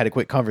you and I had a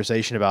quick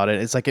conversation about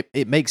it. It's like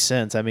it makes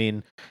sense. I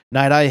mean,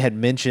 Night Eye had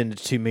mentioned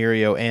to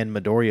Mirio and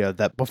Midoriya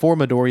that before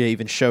Midoriya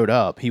even showed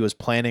up, he was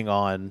planning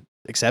on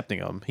accepting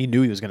him. He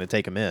knew he was going to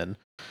take him in.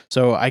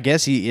 So I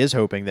guess he is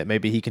hoping that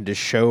maybe he can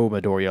just show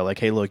Midoriya, like,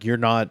 hey, look, you're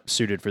not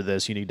suited for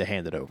this. You need to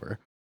hand it over.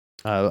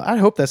 I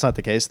hope that's not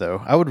the case,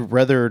 though. I would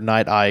rather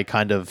Night Eye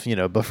kind of,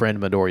 befriend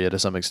Midoriya to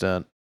some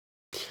extent.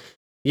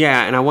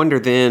 Yeah, and I wonder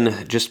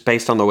then, just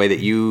based on the way that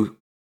you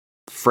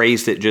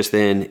phrased it just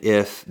then,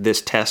 if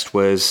this test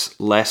was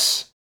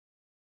less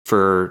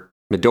for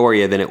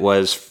Midoriya than it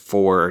was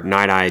for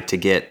Night Eye to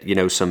get,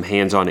 some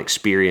hands-on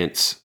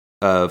experience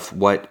of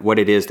what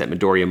it is that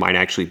Midoriya might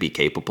actually be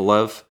capable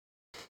of.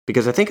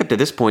 Because I think up to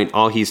this point,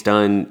 all he's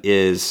done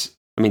is,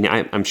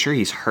 I'm sure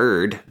he's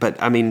heard, but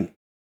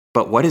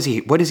what does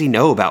he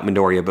know about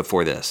Midoriya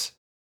before this?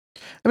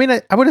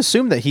 I would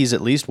assume that he's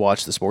at least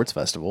watched the sports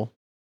festival.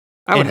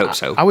 I would hope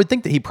so. I would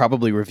think that he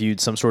probably reviewed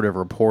some sort of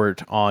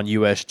report on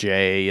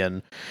USJ,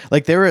 and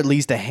like there are at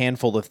least a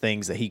handful of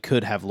things that he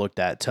could have looked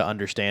at to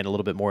understand a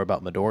little bit more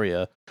about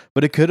Midoriya.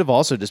 But it could have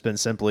also just been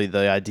simply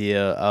the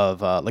idea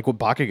of like with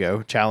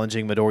Bakugo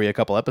challenging Midoriya a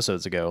couple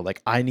episodes ago.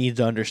 Like, I need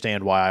to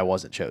understand why I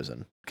wasn't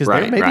chosen, because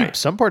there may be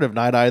some part of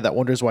Night Eye that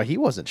wonders why he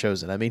wasn't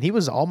chosen. He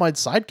was All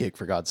Might's sidekick,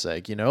 for God's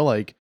sake.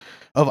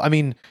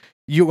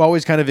 You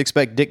always kind of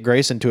expect Dick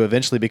Grayson to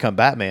eventually become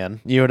Batman.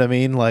 You know what I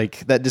mean? Like,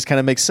 that just kind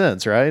of makes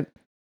sense, right?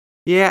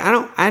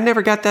 Yeah, I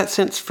never got that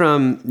sense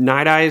from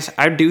Night Eyes.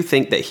 I do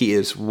think that he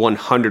is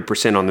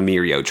 100% on the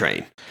Mirio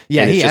train.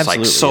 Yeah, and he just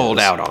absolutely sold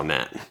is. out on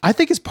that. I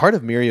think it's part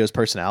of Mirio's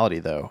personality,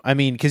 though.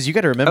 Because you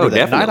got to remember that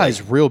definitely. Night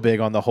Eye's real big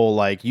on the whole,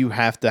 like, you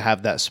have to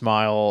have that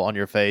smile on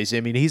your face.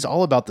 He's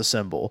all about the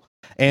symbol.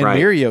 And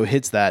Mirio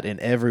hits that in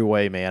every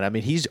way, man.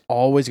 He's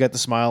always got the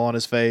smile on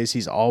his face.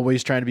 He's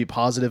always trying to be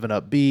positive and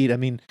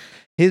upbeat.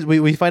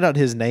 We find out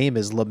his name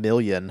is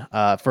Lemillion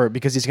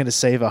because he's going to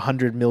save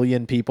 100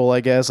 million people,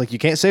 I guess. Like, you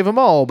can't save them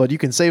all, but you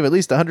can save at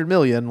least 100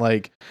 million.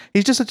 Like,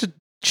 he's just such a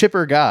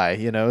chipper guy,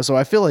 So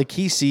I feel like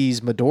he sees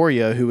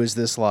Midoriya, who is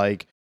this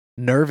like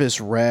nervous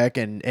wreck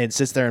and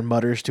sits there and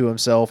mutters to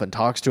himself and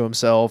talks to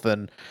himself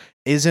and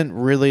isn't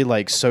really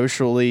like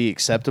socially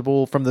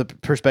acceptable from the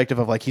perspective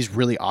of like he's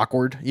really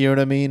awkward. You know what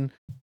I mean?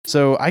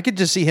 So I could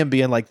just see him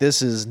being like,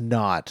 this is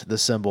not the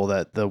symbol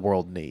that the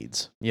world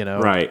needs,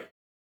 Right.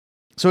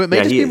 So it may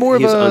just be more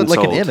of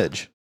like an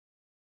image.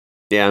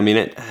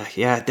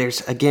 Yeah,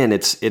 there's, again,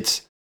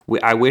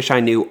 I wish I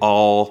knew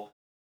all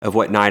of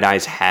what Night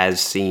Eyes has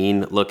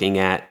seen looking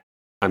at,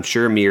 I'm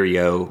sure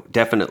Mirio,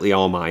 definitely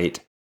All Might,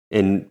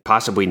 and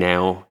possibly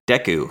now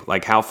Deku.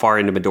 Like, how far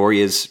into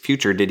Midoriya's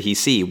future did he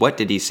see? What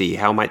did he see?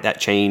 How might that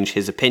change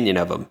his opinion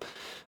of him?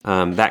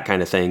 That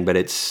kind of thing. But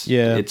it's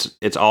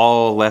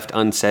all left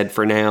unsaid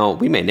for now.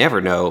 We may never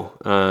know.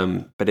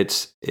 But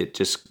it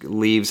just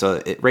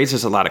it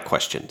raises a lot of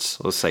questions.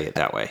 Let's say it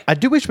that way. I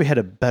do wish we had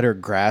a better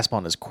grasp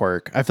on his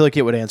quirk. I feel like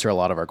it would answer a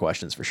lot of our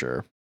questions for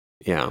sure.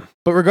 Yeah.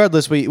 But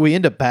regardless, we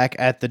end up back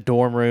at the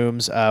dorm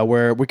rooms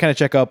where we kind of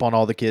check up on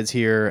all the kids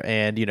here.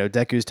 And,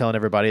 Deku's telling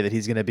everybody that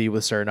he's going to be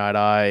with Sir Night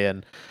Eye.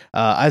 And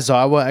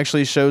Aizawa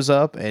actually shows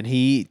up and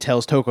he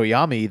tells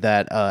Tokoyami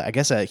that I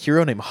guess a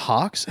hero named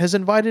Hawks has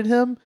invited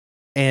him.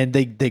 And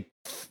they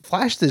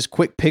flash this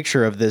quick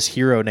picture of this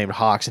hero named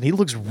Hawks. And he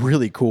looks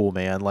really cool,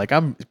 man. Like,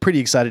 I'm pretty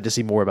excited to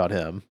see more about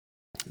him.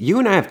 You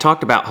and I have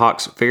talked about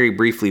Hawks very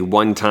briefly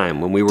one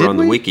time when we were on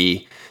the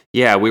wiki.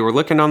 Yeah, we were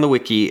looking on the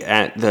wiki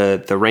at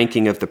the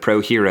ranking of the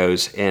pro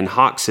heroes, and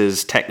Hawks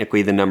is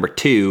technically the number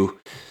 2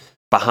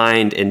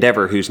 behind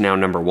Endeavor, who's now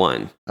number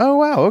 1. Oh,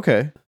 wow.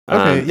 Okay.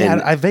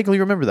 I vaguely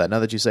remember that now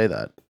that you say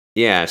that.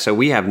 Yeah, so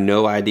we have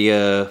no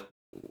idea,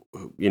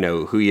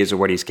 who he is or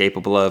what he's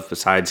capable of,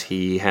 besides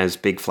he has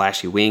big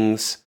flashy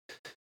wings.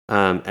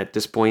 At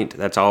this point,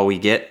 that's all we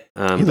get.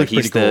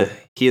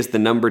 He is the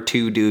number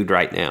 2 dude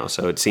right now,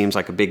 so it seems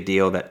like a big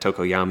deal that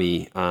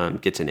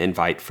Tokoyami gets an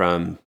invite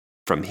from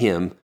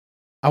him.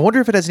 I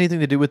wonder if it has anything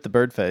to do with the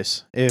bird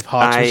face. If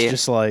Hawks was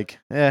just like,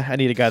 I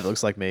need a guy that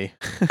looks like me.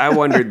 I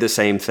wondered the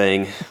same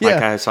thing. Yeah.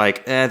 Like, I was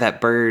like,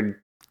 that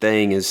bird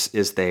thing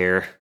is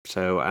there.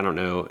 So I don't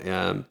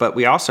know. But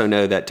we also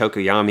know that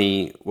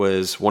Tokoyami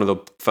was one of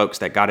the folks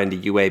that got into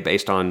UA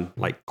based on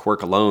like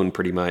quirk alone,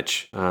 pretty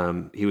much.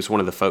 He was one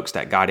of the folks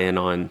that got in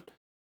on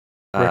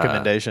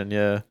recommendation.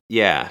 Yeah.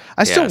 Yeah.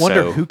 I still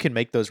wonder who can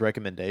make those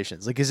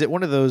recommendations. Like, is it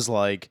one of those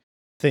like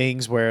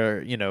things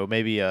where,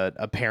 maybe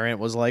a parent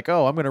was like,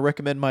 oh, I'm going to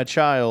recommend my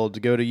child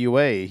to go to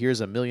UA. Here's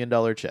 $1 million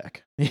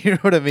check. You know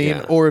what I mean?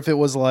 Yeah. Or if it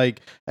was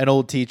like an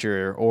old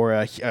teacher or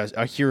a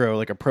hero,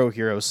 like a pro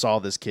hero saw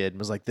this kid and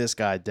was like, this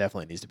guy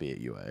definitely needs to be at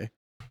UA. And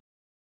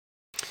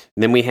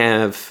then we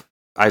have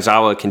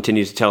Aizawa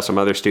continues to tell some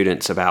other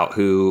students about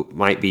who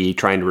might be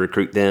trying to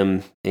recruit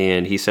them.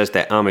 And he says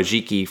that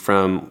Amajiki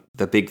from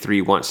the Big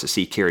Three wants to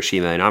see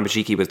Kirishima. And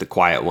Amajiki was the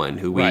quiet one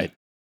who we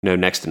know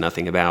next to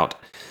nothing about.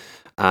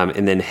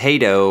 And then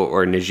Hado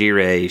or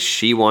Najire,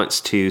 she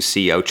wants to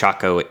see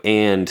Ochako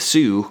and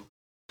Sue.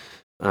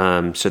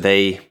 So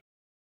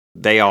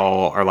they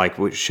all are like,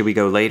 should we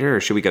go later or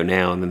should we go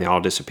now? And then they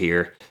all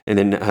disappear. And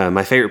then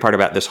my favorite part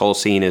about this whole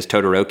scene is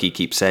Todoroki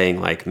keeps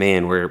saying like,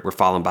 man, we're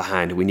falling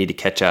behind. We need to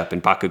catch up.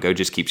 And Bakugo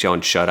just keeps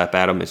yelling, shut up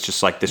at him. It's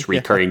just like this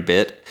recurring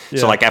bit. Yeah.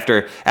 So like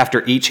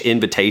after each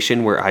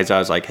invitation where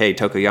Aizawa's like, hey,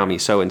 Tokoyami,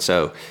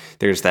 so-and-so,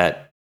 there's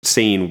that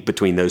scene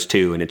between those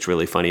two. And it's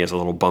really funny as a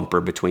little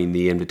bumper between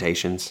the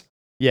invitations.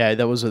 Yeah,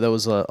 that was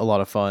a lot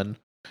of fun.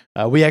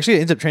 We actually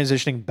end up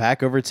transitioning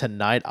back over to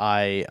Night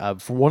Eye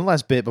for one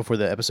last bit before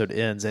the episode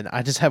ends, and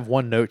I just have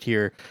one note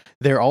here.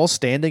 They're all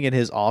standing in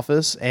his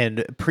office,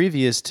 and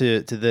previous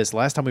to this,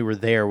 last time we were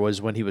there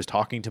was when he was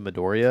talking to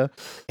Midoriya,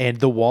 and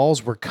the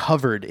walls were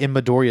covered in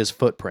Midoriya's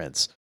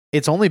footprints.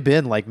 It's only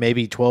been like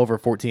maybe 12 or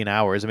 14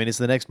 hours. I mean, it's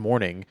the next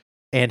morning,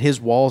 and his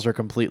walls are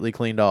completely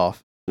cleaned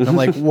off. And I'm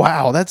like,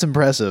 wow, that's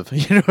impressive.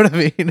 You know what I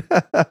mean?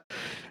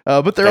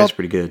 But that's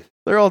pretty good.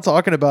 They're all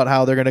talking about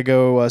how they're going to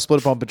go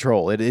split up on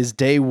patrol. It is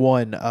day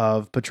 1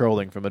 of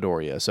patrolling for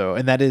Midoriya. So,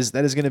 and that is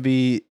going to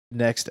be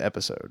next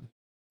episode.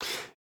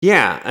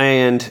 Yeah,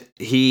 and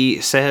he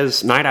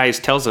says Night Eyes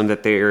tells them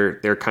that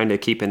they're kind of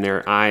keeping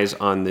their eyes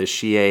on the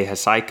Shie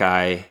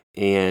Hasaikai,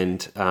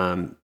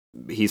 and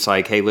he's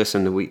like, hey,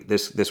 listen,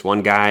 this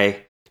one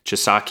guy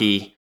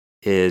Chisaki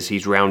seems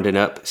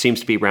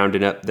to be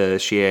rounding up the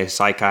Shie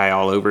Hasaikai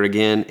all over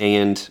again,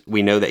 and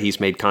we know that he's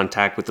made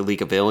contact with the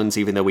League of Villains,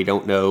 even though we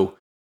don't know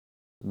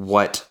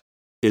what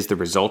is the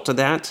result of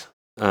that.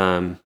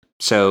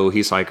 So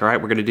he's like, all right,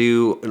 we're going to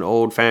do an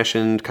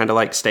old-fashioned kind of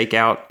like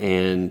stakeout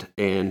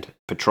and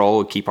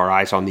patrol, keep our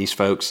eyes on these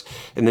folks.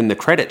 And then the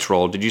credits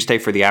roll. Did you stay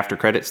for the after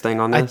credits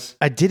thing on this?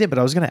 I didn't, but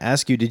I was going to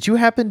ask you, did you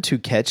happen to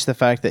catch the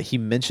fact that he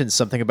mentioned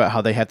something about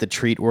how they have to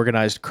treat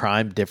organized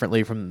crime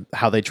differently from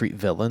how they treat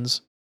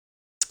villains?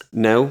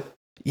 No.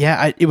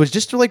 Yeah, it was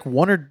just like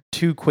 1 or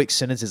 2 quick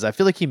sentences. I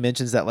feel like he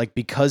mentions that like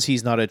because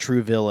he's not a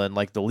true villain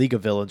like the League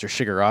of Villains or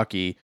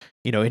Shigaraki,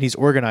 and he's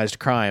organized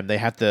crime, they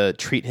have to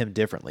treat him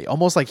differently.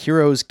 Almost like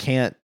heroes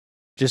can't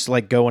just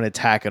like go and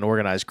attack an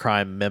organized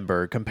crime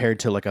member compared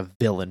to like a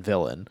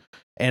villain.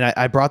 And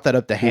I brought that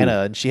up to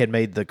Hannah, and she had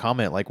made the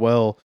comment like,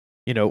 well,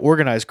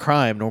 organized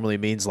crime normally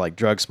means like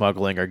drug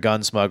smuggling or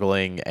gun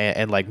smuggling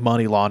and like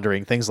money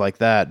laundering, things like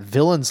that.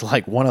 Villains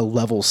like want to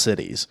level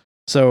cities.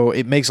 So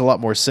it makes a lot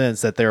more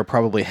sense that there are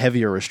probably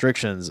heavier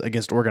restrictions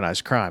against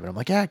organized crime. And I'm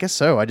like, yeah, I guess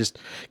so.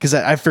 Because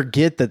I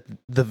forget that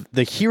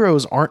the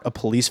heroes aren't a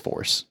police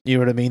force. You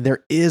know what I mean?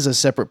 There is a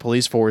separate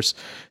police force.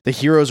 The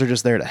heroes are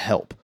just there to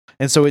help.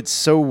 And so it's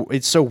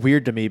so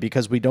weird to me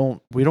because we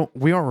aren't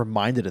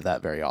reminded of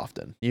that very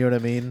often. You know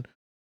what I mean?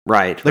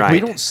 Right.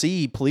 We don't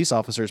see police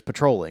officers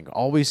patrolling.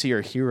 All we see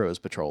are heroes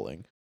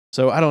patrolling.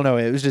 So I don't know.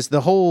 It was just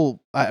the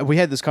whole. We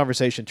had this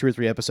conversation 2 or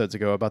 3 episodes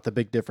ago about the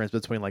big difference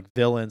between like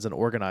villains and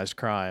organized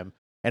crime,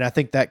 and I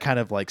think that kind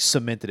of like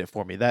cemented it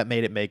for me. That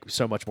made it make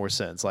so much more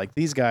sense. Like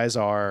these guys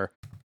are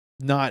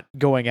not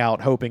going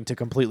out hoping to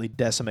completely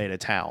decimate a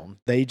town.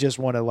 They just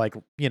want to like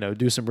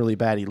do some really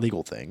bad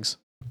illegal things.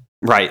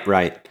 Right.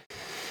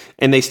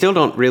 And they still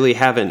don't really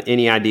have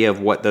any idea of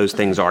what those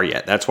things are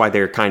yet. That's why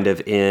they're kind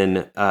of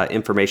in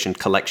information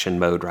collection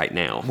mode right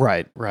now.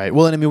 Right.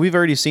 Well, and I mean, we've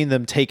already seen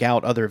them take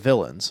out other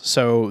villains.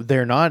 So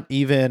they're not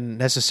even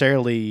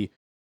necessarily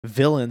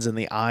villains in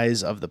the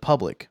eyes of the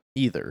public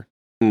either.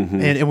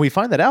 Mm-hmm. And we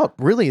find that out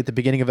really at the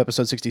beginning of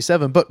episode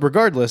 67. But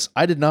regardless,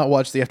 I did not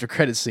watch the after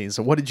credits scene.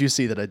 So what did you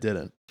see that I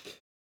didn't?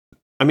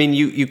 I mean,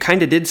 you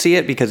kind of did see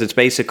it because it's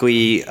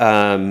basically...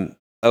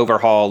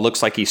 Overhaul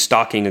looks like he's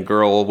stalking a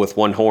girl with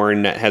one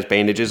horn that has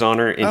bandages on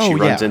her, and she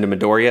runs into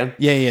Midoriya.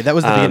 Yeah, that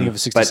was the beginning of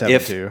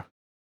 67 too.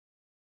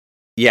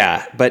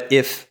 Yeah, but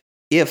if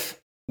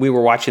we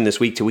were watching this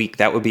week to week,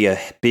 that would be a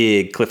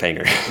big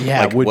cliffhanger.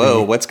 Yeah, like,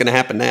 whoa, what's going to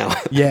happen now?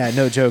 Yeah,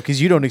 no joke,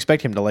 because you don't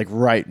expect him to like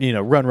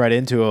run right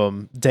into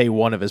him day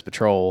 1 of his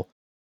patrol.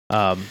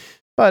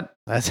 But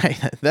that's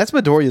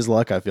Midoriya's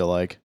luck, I feel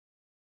like.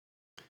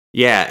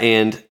 Yeah,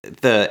 and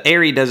the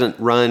Eri doesn't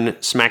run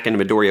smack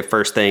into Midoriya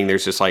first thing.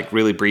 There's this like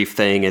really brief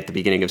thing at the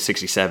beginning of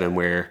 67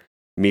 where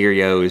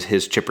Mirio,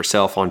 his chipper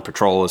self on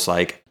patrol, is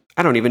like,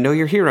 I don't even know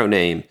your hero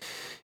name.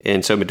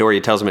 And so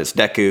Midoriya tells him it's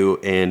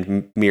Deku,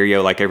 and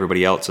Mirio, like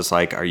everybody else, is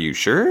like, are you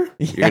sure?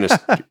 You're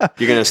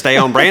gonna stay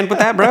on brand with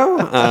that,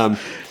 bro?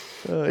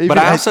 But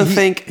I also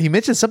think... He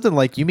mentioned something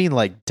like, you mean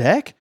like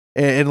deck?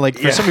 And like,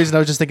 for some reason, I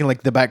was just thinking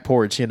like the back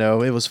porch, it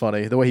was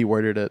funny, the way he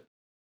worded it.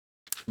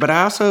 But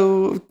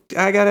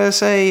I gotta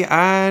say,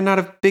 I'm not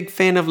a big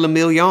fan of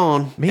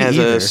Lemillion as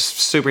a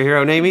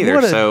superhero name either.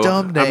 What a so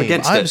dumb name. I'm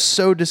against I'm it.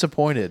 so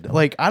disappointed.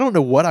 Like, I don't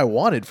know what I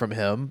wanted from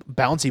him.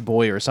 Bouncy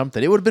Boy or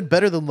something. It would have been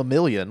better than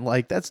Lemillion.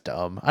 Like, that's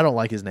dumb. I don't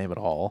like his name at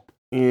all.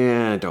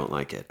 Yeah, I don't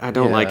like it. I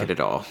don't like it at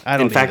all. I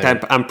don't In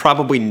fact, I'm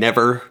probably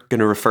never going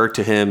to refer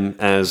to him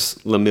as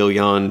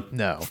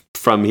Lemillion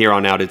from here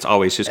on out, it's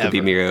always just going to be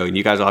Ever. Mirio, and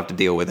you guys will have to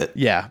deal with it.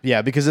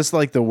 Yeah, because it's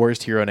like the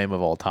worst hero name of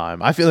all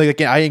time. I feel like,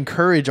 again, I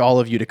encourage all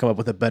of you to come up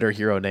with a better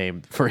hero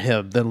name for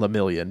him than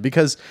Lemillion,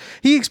 because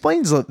he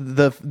explains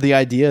the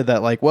idea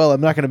that, like, well,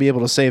 I'm not going to be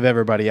able to save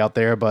everybody out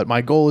there, but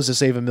my goal is to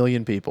save 1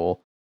 million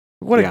people.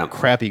 What a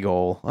crappy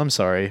goal. I'm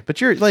sorry.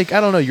 But you're like,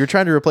 I don't know, you're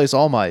trying to replace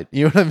All Might.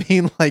 You know what I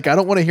mean? Like, I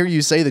don't want to hear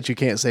you say that you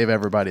can't save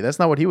everybody. That's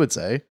not what he would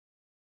say.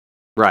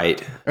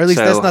 Right. Or at least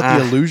that's not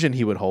the illusion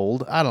he would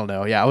hold. I don't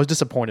know. Yeah, I was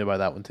disappointed by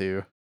that one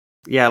too.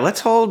 Yeah, let's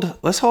hold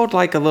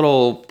like a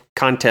little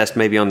contest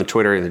maybe on the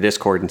Twitter and the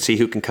Discord and see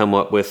who can come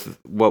up with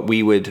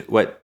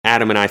what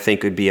Adam and I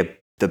think would be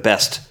the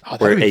best,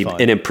 or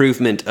an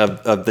improvement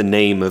of the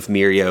name of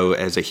Mirio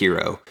as a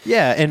hero.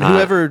 Yeah, and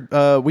whoever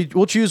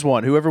we'll choose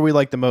one. Whoever we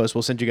like the most,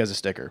 we'll send you guys a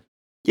sticker.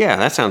 Yeah,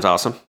 that sounds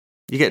awesome.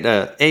 You get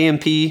a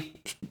AMP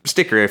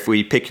sticker if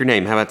we pick your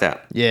name. How about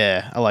that?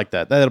 Yeah, I like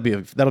that.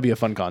 That'll be a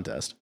fun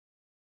contest.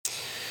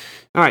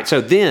 All right,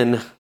 so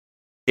then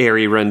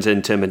Eri runs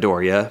into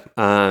Midoriya,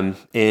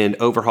 and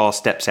Overhaul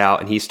steps out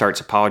and he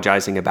starts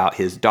apologizing about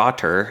his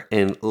daughter.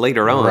 And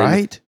later on,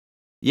 right?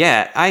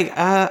 Yeah,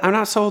 I'm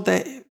not sold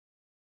that.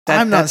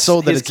 I'm not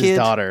sold that it's kid. His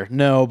daughter.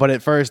 No, but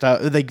at first,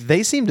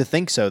 they seem to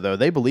think so, though.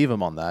 They believe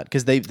him on that,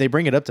 because they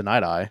bring it up to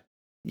Night Eye.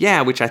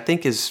 Yeah, which I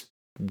think is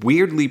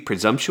weirdly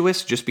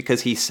presumptuous, just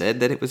because he said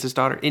that it was his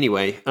daughter.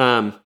 Anyway,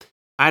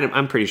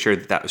 I'm pretty sure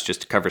that was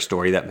just a cover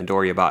story that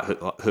Midoriya bought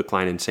hook,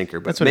 line, and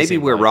sinker. But maybe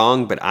we're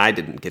wrong, but I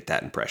didn't get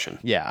that impression.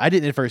 Yeah, I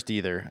didn't at first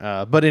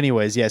either. But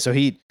anyways, yeah, so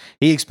he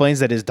explains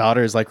that his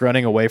daughter is like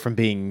running away from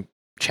being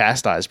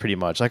chastised, pretty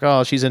much, like,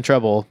 oh, she's in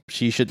trouble,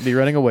 she shouldn't be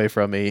running away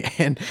from me,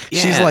 and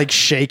she's like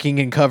shaking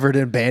and covered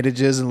in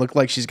bandages and look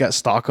like she's got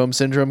Stockholm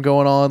syndrome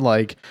going on.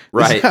 Like,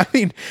 right? I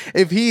mean,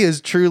 if he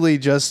is truly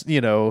just,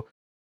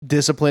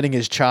 disciplining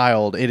his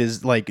child, it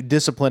is like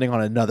disciplining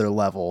on another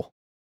level.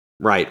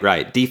 Right.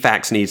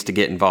 DFAX needs to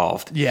get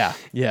involved. Yeah.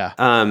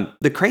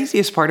 The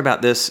craziest part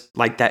about this,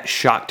 like, that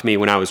shocked me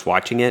when I was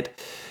watching it,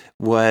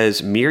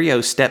 was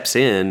Mirio steps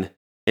in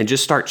and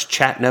just starts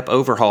chatting up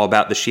Overhaul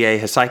about the Shie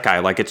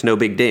Hasaikai like it's no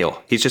big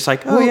deal. He's just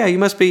like, oh, yeah, you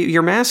must be,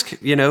 your mask,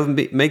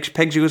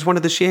 pegs you as one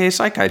of the Shie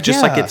Hasaikai.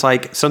 Just like it's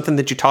like something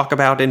that you talk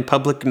about in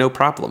public, no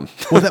problem.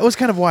 Well, that was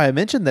kind of why I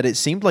mentioned that it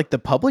seemed like the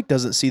public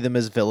doesn't see them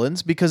as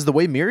villains, because the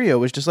way Mirio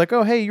was just like,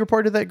 oh, hey, you're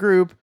part of that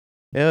group.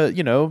 How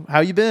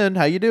you been?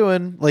 How you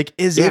doing? Like,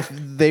 as if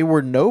they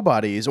were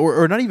nobodies,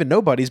 or not even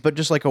nobodies, but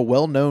just like a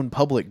well-known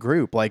public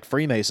group, like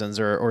Freemasons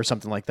or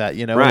something like that.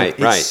 Right.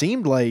 It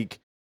seemed like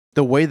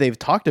the way they've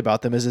talked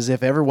about them is as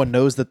if everyone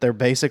knows that they're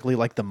basically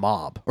like the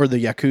mob or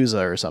the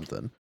Yakuza or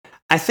something.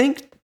 I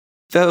think,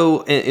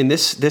 though, and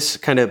this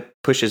kind of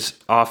pushes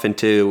off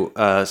into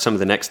some of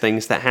the next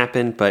things that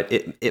happen, but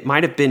it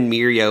might have been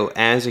Mirio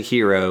as a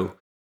hero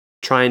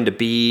trying to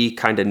be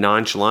kind of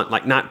nonchalant,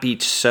 like not be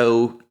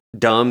so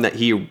dumb that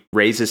he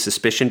raises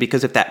suspicion,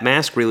 because if that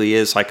mask really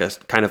is like a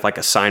kind of like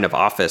a sign of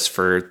office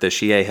for the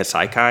Shie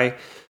Hasaikai,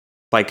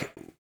 like,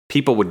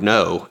 people would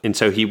know, and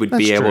so he would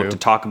be able to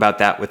talk about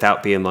that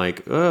without being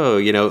like, oh,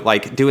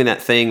 like doing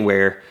that thing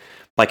where,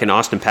 like in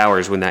Austin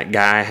Powers, when that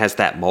guy has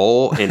that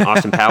mole and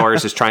Austin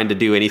Powers is trying to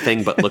do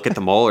anything but look at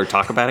the mole or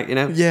talk about it,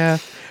 Yeah.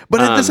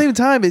 But at the same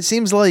time, it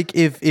seems like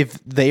if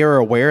they are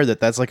aware that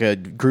that's like a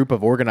group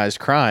of organized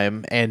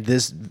crime, and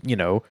this,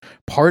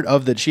 part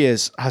of the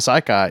Shie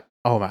Hasaikai,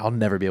 I'll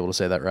never be able to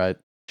say that right.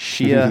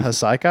 Shie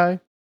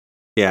Hasaikai?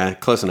 Yeah,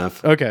 close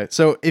enough. Okay,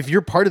 so if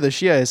you're part of the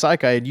Shie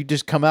Hasaikai and you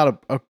just come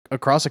out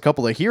across a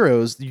couple of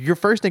heroes, your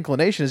first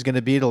inclination is going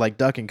to be to like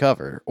duck and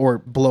cover or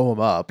blow them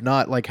up,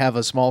 not like have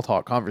a small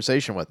talk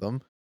conversation with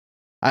them.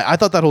 I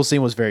thought that whole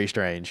scene was very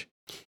strange.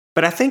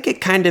 But I think it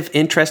kind of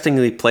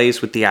interestingly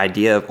plays with the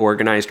idea of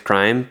organized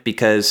crime,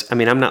 because, I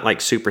mean, I'm not like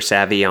super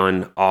savvy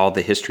on all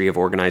the history of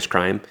organized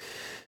crime,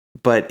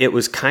 but it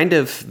was kind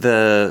of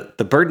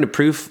the burden of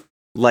proof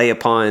lay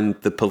upon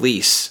the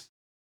police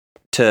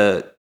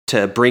to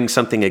bring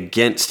something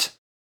against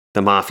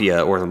the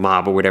mafia or the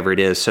mob or whatever it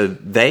is. So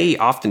they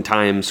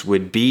oftentimes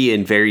would be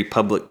in very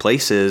public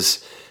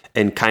places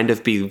and kind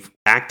of be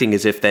acting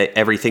as if that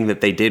everything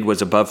that they did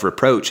was above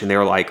reproach, and they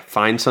were like,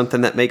 find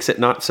something that makes it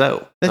not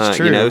so. That's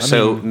true.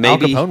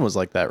 Maybe Al Capone was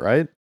like that,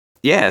 right?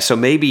 Yeah. So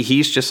maybe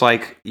he's just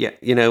like,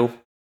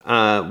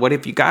 what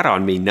have you got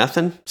on me?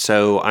 Nothing.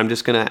 So I'm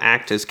just going to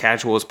act as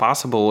casual as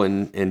possible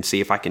and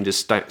see if I can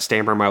just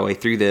stammer my way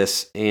through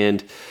this.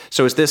 And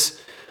so as this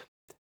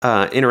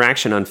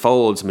interaction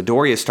unfolds,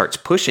 Midoriya starts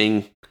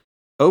pushing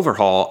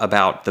Overhaul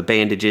about the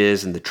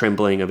bandages and the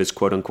trembling of his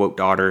quote-unquote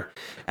daughter.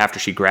 After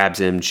she grabs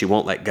him, she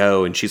won't let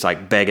go, and she's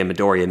like begging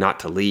Midoriya not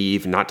to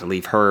leave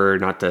her,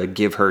 not to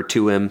give her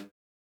to him.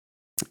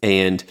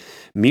 And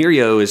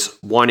Mirio is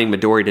wanting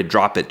Midoriya to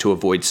drop it to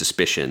avoid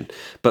suspicion.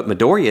 But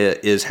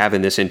Midoriya is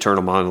having this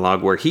internal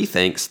monologue where he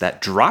thinks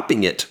that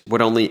dropping it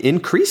would only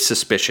increase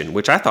suspicion,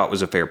 which I thought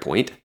was a fair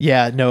point.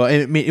 Yeah, no,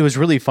 I mean, it was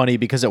really funny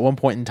because at one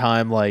point in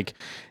time, like,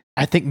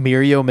 I think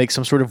Mirio makes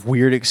some sort of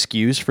weird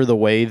excuse for the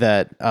way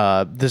that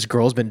this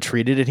girl's been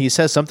treated, and he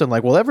says something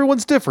like, "Well,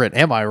 everyone's different,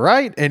 am I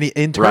right?" And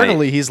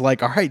internally, he's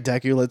like, "All right,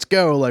 Deku, let's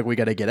go. Like, we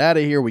got to get out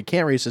of here. We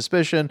can't raise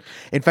suspicion."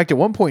 In fact, at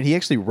one point, he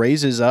actually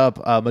raises up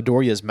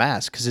Midoriya's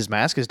mask because his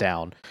mask is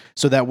down,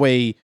 so that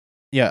way,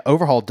 yeah,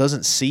 Overhaul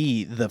doesn't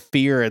see the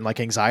fear and like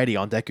anxiety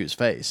on Deku's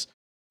face,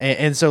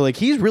 and so like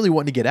he's really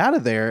wanting to get out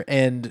of there,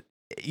 and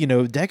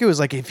Deku is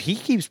like, if he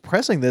keeps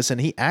pressing this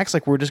and he acts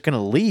like we're just going to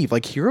leave,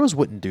 like heroes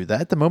wouldn't do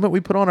that. The moment we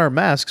put on our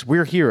masks,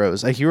 we're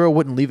heroes. A hero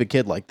wouldn't leave a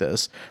kid like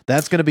this.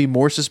 That's going to be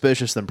more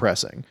suspicious than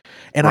pressing.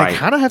 And I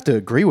kind of have to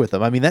agree with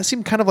him. I mean, that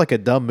seemed kind of like a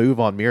dumb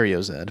move on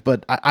Mirio's end,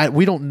 but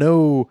we don't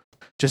know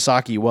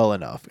Chisaki well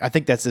enough. I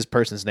think that's this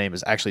person's name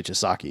is actually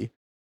Chisaki.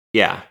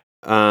 Yeah.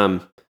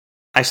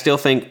 I still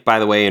think, by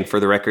the way, and for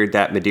the record,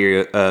 that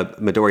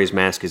Midoriya's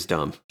mask is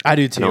dumb. I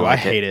do too. I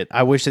hate it.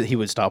 I wish that he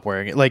would stop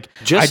wearing it. Like,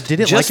 I didn't like it when it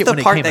came out. Just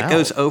the part that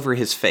goes over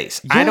his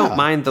face. Yeah. I don't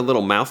mind the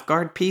little mouth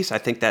guard piece. I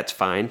think that's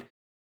fine.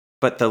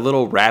 But the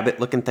little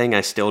rabbit-looking thing,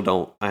 I still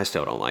don't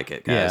like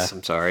it, guys. Yeah.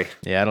 I'm sorry.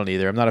 Yeah, I don't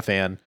either. I'm not a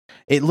fan.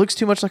 It looks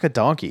too much like a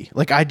donkey.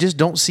 Like, I just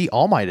don't see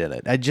All Might in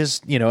it. I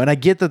just, and I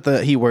get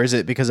that he wears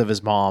it because of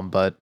his mom,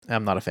 but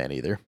I'm not a fan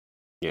either.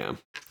 Yeah,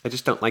 I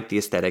just don't like the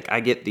aesthetic.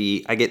 I get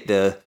the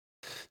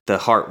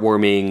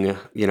heartwarming,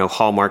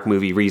 Hallmark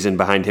movie reason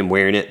behind him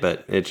wearing it,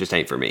 but it just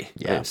ain't for me.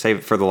 Yeah. Save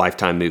it for the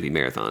Lifetime movie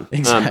marathon.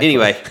 Exactly.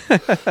 Anyway,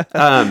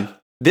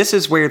 this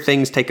is where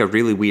things take a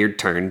really weird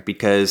turn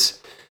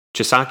because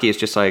Chisaki is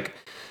just like,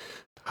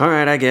 all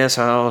right, I guess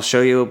I'll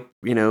show you,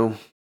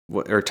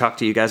 or talk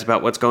to you guys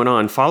about what's going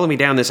on. Follow me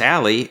down this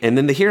alley. And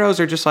then the heroes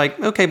are just like,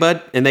 okay, bud.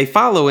 And they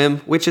follow him,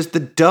 which is the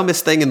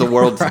dumbest thing in the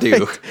world to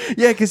do.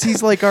 Yeah, because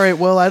he's like, all right,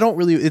 well,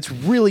 it's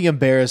really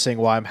embarrassing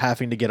why I'm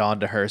having to get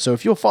onto her. So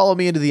if you'll follow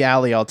me into the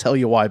alley, I'll tell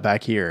you why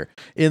back here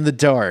in the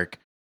dark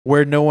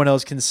where no one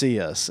else can see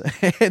us.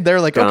 And they're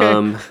like,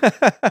 dumb,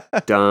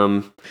 okay.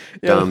 dumb.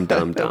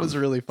 That was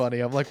really funny.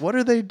 I'm like, what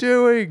are they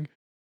doing?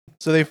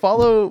 So they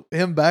follow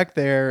him back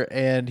there,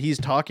 and he's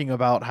talking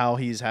about how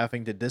he's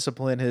having to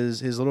discipline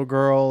his little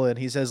girl, and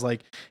he says,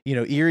 like,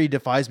 Eri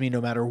defies me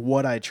no matter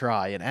what I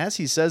try. And as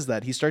he says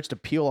that, he starts to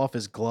peel off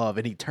his glove,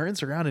 and he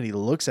turns around and he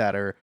looks at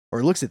her,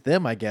 or looks at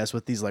them, I guess,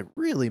 with these, like,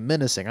 really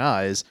menacing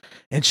eyes,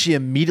 and she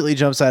immediately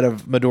jumps out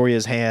of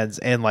Midoriya's hands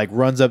and, like,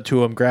 runs up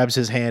to him, grabs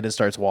his hand, and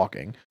starts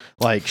walking.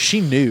 Like, she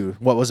knew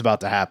what was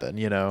about to happen,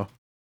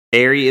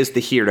 Eri is the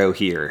hero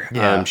here.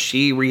 Yeah.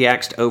 She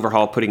reacts to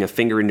Overhaul putting a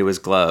finger into his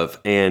glove,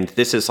 and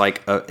this is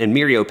like, and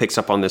Mirio picks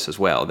up on this as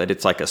well, that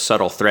it's like a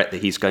subtle threat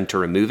that he's going to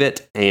remove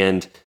it.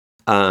 And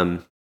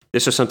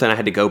this was something I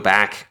had to go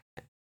back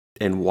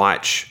and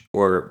watch,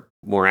 or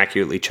more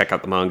accurately, check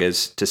out the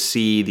mangas to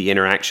see the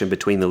interaction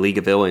between the League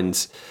of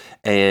Villains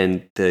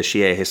and the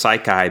Shie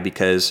Hisaikai,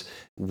 because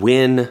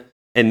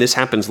and this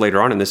happens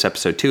later on in this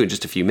episode too, in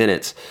just a few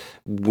minutes,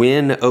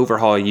 when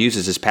Overhaul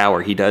uses his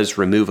power, he does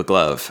remove a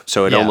glove.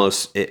 So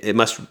it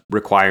must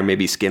require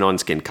maybe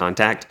skin-on-skin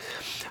contact.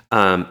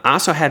 I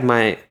also had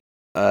my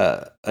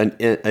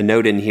a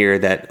note in here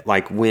that,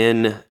 like,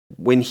 when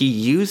he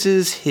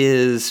uses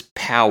his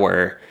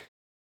power,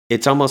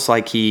 it's almost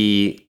like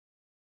he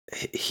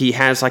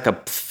has like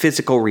a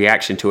physical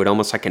reaction to it,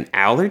 almost like an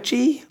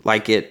allergy.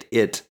 Like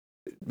it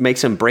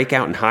makes him break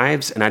out in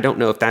hives, and I don't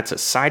know if that's a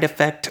side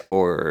effect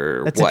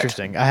or that's what.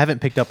 Interesting. I haven't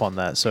picked up on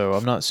that, so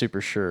I'm not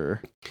super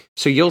sure.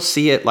 So you'll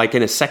see it like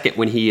in a second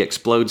when he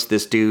explodes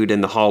this dude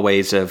in the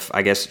hallways of,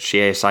 I guess,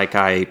 Shie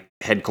Saikai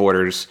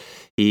headquarters.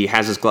 He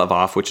has his glove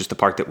off, which is the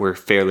part that we're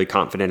fairly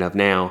confident of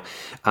now.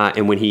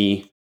 And when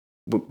he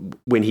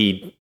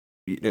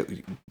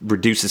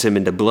reduces him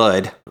into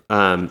blood,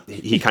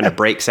 he kind of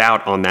breaks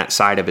out on that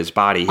side of his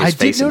body, his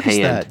face and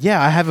hand. That.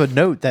 Yeah, I have a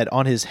note that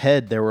on his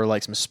head there were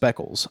like some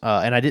speckles,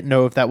 and I didn't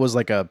know if that was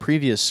like a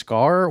previous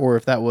scar or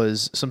if that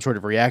was some sort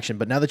of reaction.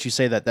 But now that you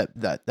say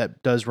that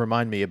does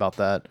remind me about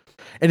that.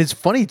 And it's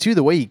funny too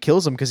the way he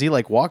kills him, because he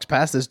like walks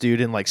past this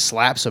dude and like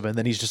slaps him, and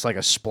then he's just like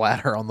a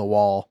splatter on the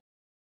wall.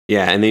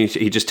 Yeah, and then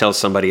he just tells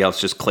somebody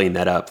else, just clean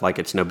that up, like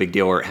it's no big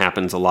deal, or it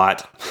happens a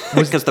lot.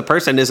 Because the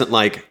person isn't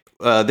like,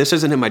 this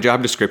isn't in my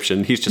job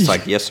description. He's just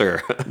like, yes,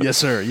 sir. Yes,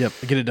 sir. Yep,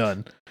 get it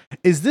done.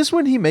 Is this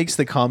when he makes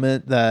the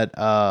comment that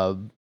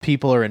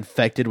people are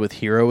infected with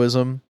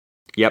heroism?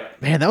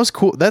 Yep. Man, that was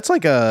cool. That's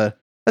kind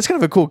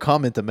of a cool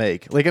comment to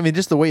make. Like, I mean,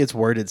 just the way it's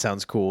worded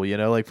sounds cool,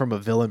 like from a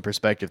villain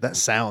perspective, that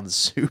sounds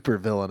super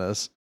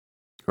villainous.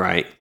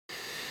 Right.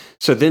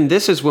 So then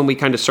this is when we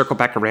kind of circle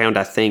back around,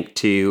 I think,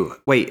 to,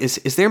 wait,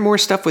 is there more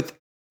stuff with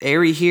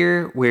Eri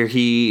here where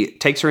he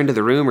takes her into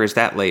the room, or is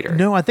that later?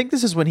 No, I think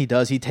this is when he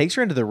does. He takes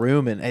her into the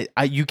room, and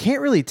you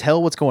can't really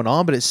tell what's going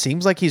on, but it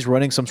seems like he's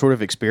running some sort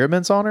of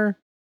experiments on her.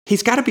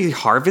 He's got to be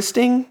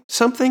harvesting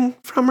something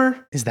from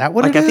her. Is that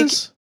what it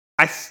is?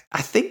 I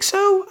think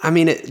so. I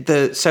mean,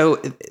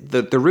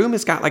 the room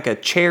has got like a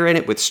chair in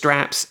it with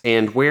straps,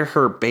 and where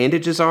her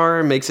bandages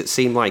are makes it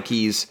seem like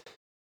he's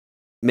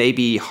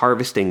maybe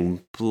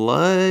harvesting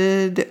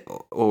blood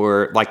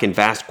or like in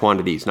vast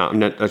quantities. I'm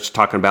not just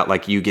talking about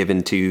like you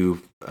given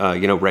to,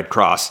 Red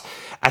Cross.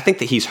 I think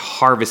that he's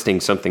harvesting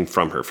something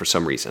from her for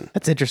some reason.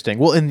 That's interesting.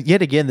 Well, and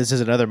yet again, this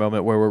is another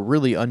moment where we're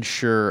really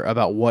unsure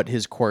about what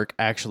his quirk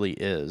actually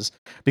is,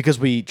 because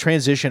we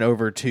transition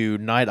over to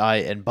Night Eye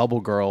and Bubble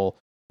Girl.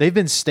 They've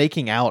been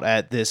staking out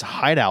at this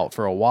hideout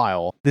for a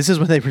while. This is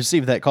when they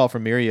received that call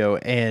from Mirio,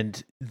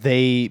 and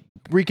they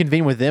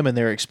reconvene with them, and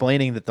they're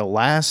explaining that the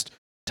last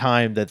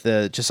time that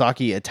the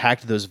Chisaki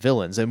attacked those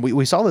villains, and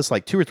we saw this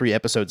like 2 or 3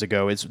 episodes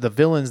ago, it's the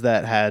villains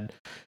that had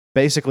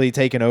basically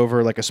taken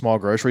over like a small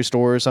grocery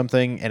store or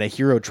something, and a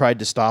hero tried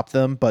to stop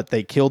them, but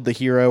they killed the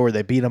hero or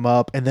they beat him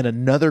up, and then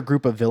another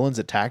group of villains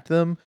attacked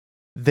them.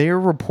 They're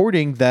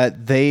reporting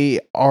that they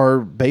are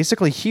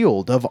basically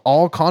healed of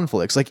all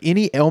conflicts. Like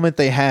any ailment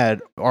they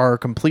had are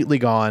completely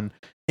gone,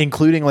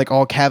 including like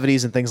all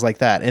cavities and things like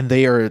that. And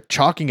they are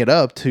chalking it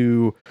up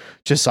to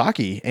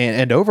Chisaki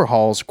and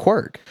Overhaul's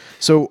quirk.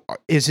 So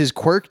is his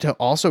quirk to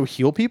also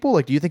heal people?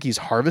 Like, do you think he's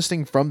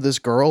harvesting from this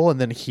girl and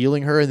then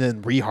healing her and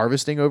then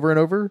re-harvesting over and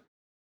over?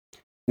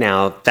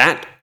 Now,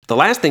 the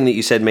last thing that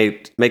you said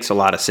makes a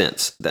lot of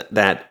sense.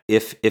 That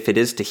if it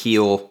is to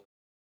heal,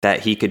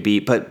 that he could be,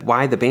 but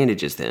why the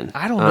bandages then?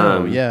 I don't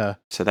know. Yeah.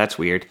 So that's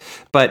weird.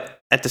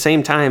 But at the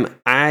same time,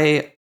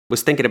 I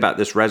was thinking about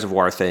this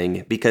reservoir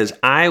thing because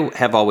I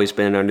have always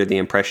been under the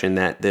impression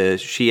that the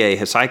Shie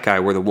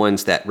Hisaikai were the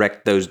ones that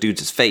wrecked those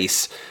dudes'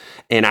 face.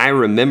 And I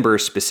remember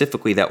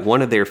specifically that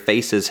one of their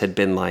faces had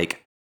been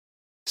like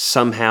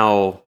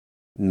somehow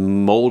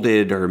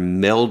molded or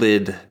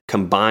melded,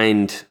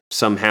 combined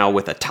somehow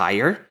with a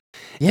tire.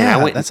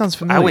 Yeah, that sounds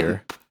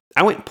familiar.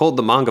 I went and pulled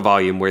the manga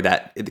volume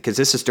because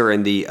this is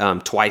during the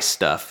Twice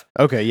stuff.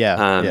 Okay,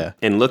 yeah.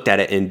 And looked at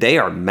it, and they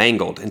are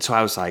mangled. And so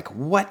I was like,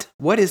 what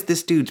is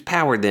this dude's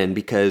power then?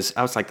 Because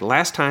I was like,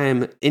 last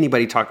time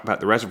anybody talked about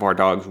the Reservoir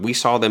Dogs, we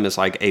saw them as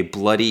like a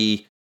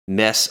bloody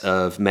mess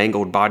of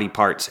mangled body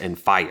parts and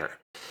fire.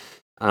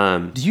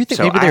 Do you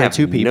think maybe there are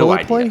 2 people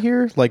at play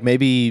here? Like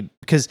maybe,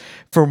 because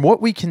from what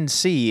we can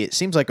see, it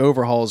seems like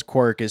Overhaul's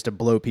quirk is to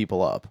blow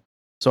people up.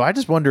 So I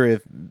just wonder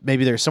if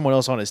maybe there's someone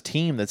else on his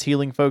team that's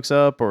healing folks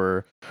up,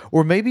 or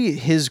maybe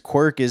his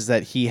quirk is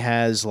that he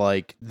has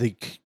like the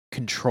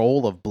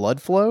control of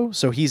blood flow,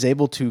 so he's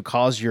able to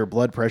cause your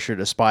blood pressure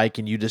to spike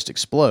and you just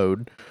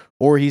explode,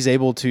 or he's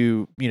able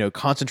to,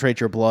 concentrate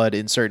your blood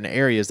in certain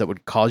areas that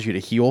would cause you to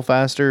heal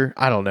faster.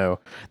 I don't know.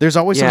 There's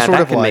always some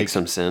sort of like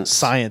some sense.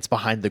 Science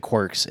behind the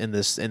quirks in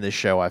this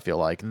show, I feel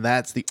like, and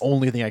that's the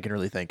only thing I can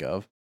really think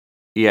of.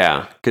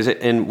 Yeah,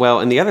 and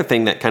the other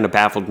thing that kind of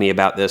baffled me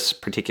about this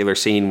particular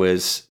scene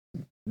was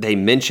they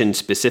mentioned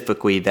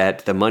specifically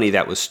that the money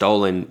that was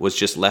stolen was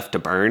just left to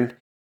burn.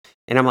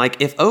 And I'm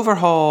like, if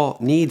Overhaul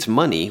needs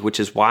money, which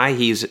is why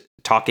he's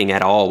talking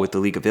at all with the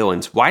League of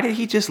Villains, why did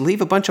he just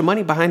leave a bunch of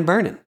money behind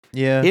burning?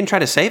 Yeah. He didn't try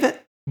to save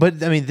it?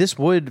 But, I mean, this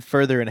would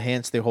further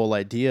enhance the whole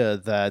idea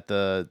that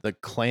the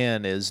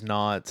clan is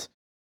not,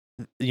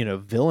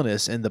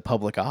 villainous in the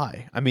public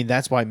eye. I mean,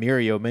 that's why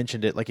Mirio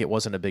mentioned it like it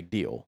wasn't a big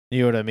deal.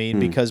 You know what I mean?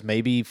 Because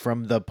maybe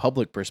from the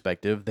public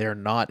perspective, they're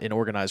not an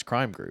organized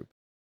crime group.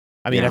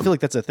 I mean, I feel like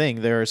that's a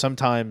thing. There are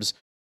sometimes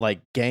like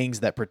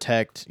gangs that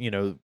protect,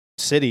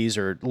 cities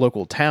or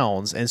local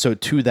towns, and so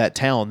to that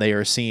town they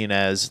are seen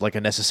as like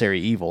a necessary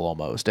evil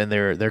almost, and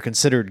they're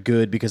considered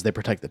good because they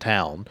protect the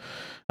town.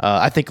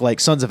 I think like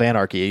Sons of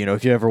Anarchy,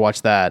 if you ever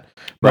watch that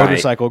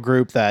motorcycle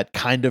group that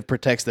kind of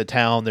protects the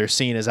town, they're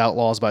seen as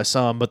outlaws by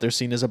some, but they're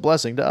seen as a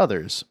blessing to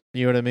others.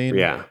 You know what I mean?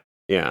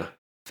 Yeah,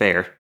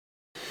 fair.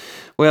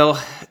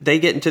 Well, they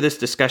get into this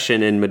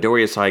discussion, and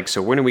Midoriya's like,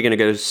 so when are we going to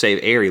go save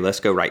Eri?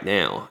 Let's go right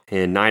now.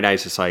 And Night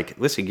Eye's just like,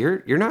 listen,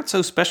 you're not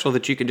so special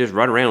that you can just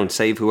run around and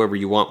save whoever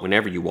you want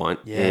whenever you want.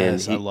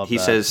 Yes, and I love he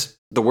that. says,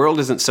 the world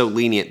isn't so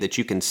lenient that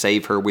you can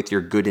save her with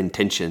your good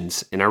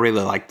intentions. And I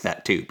really liked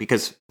that too,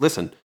 because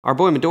listen, our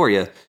boy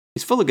Midoriya,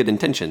 he's full of good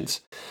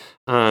intentions.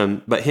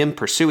 But him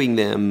pursuing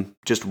them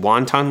just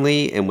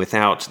wantonly and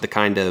without the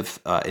kind of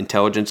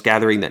intelligence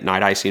gathering that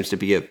Night Eye seems to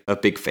be a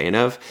big fan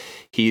of,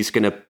 he's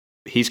going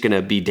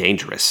to be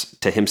dangerous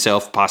to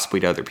himself,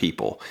 possibly to other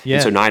people. Yeah.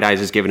 And so Night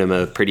Eyes is giving him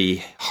a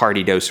pretty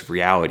hearty dose of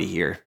reality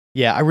here.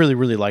 Yeah, I really,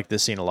 really like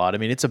this scene a lot. I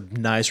mean, it's a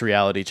nice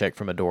reality check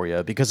from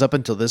Midoriya, because up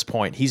until this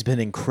point, he's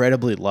been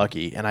incredibly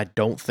lucky, and I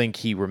don't think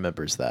he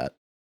remembers that.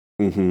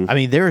 Mm-hmm. I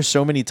mean, there are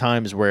so many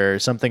times where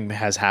something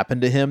has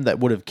happened to him that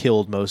would have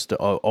killed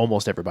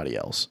almost everybody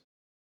else.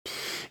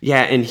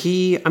 Yeah, and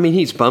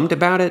he's bummed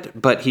about it,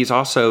 but he was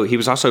also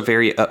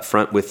very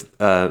upfront with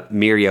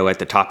Mirio at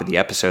the top of the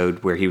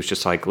episode, where he was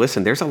just like,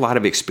 listen, there's a lot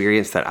of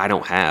experience that I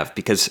don't have,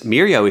 because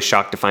Mirio is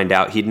shocked to find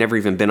out he'd never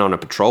even been on a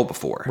patrol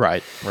before.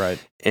 Right.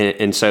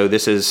 And so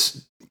this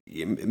is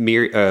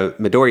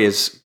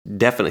Midoriya's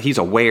definitely, he's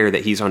aware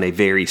that he's on a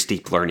very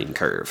steep learning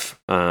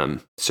curve.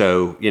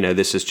 So,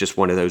 this is just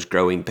one of those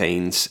growing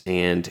pains,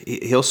 and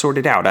he'll sort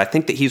it out. I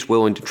think that he's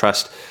willing to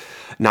trust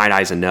Night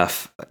Eyes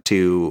enough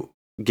to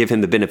give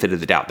him the benefit of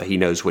the doubt that he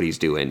knows what he's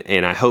doing.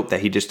 And I hope that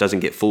he just doesn't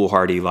get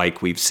foolhardy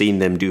like we've seen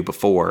them do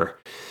before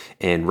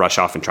and rush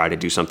off and try to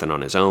do something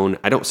on his own.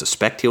 I don't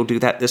suspect he'll do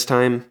that this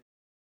time.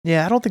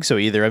 Yeah, I don't think so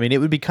either. I mean, it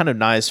would be kind of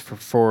nice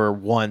for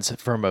once,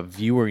 from a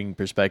viewing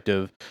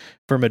perspective,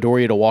 for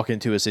Midoriya to walk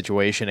into a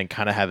situation and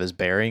kind of have his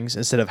bearings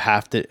instead of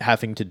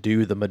having to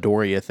do the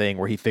Midoriya thing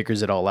where he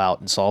figures it all out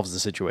and solves the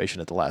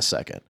situation at the last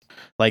second.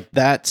 Like,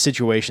 that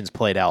situation's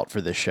played out for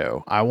this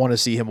show. I want to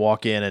see him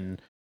walk in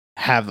and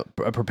have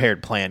a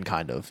prepared plan,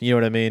 kind of. You know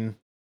what I mean?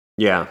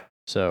 Yeah.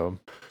 So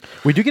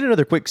we do get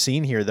another quick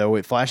scene here, though.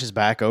 It flashes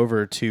back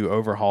over to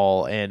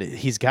Overhaul, and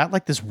he's got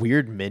like this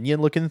weird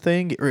minion looking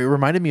thing. It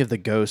reminded me of the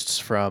ghosts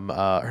from,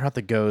 or not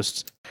the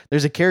ghosts.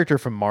 There's a character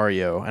from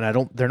Mario,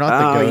 and they're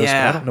not the ghosts.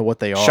 Yeah. But I don't know what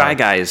they are. Shy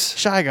Guys.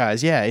 Shy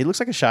Guys. Yeah, he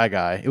looks like a Shy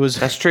Guy.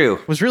 That's true.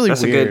 It was really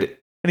weird.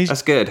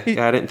 That's good.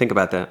 Yeah, I didn't think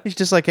about that. He's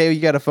just like, hey,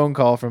 you got a phone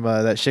call from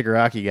that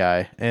Shigaraki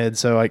guy. And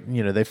so,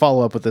 they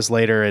follow up with this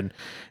later, and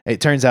it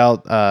turns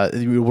out,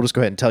 we'll just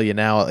go ahead and tell you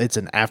now, it's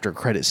an after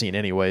credit scene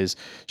anyways.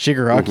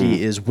 Shigaraki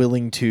is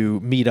willing to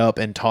meet up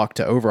and talk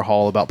to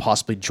Overhaul about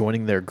possibly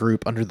joining their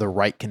group under the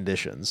right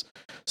conditions.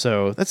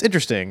 So that's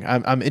interesting.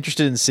 I'm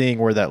interested in seeing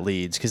where that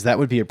leads, because that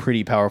would be a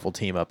pretty powerful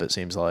team up, it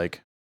seems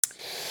like.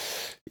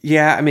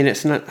 Yeah, I mean,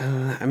 it's not.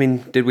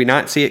 Did we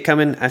not see it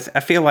coming? I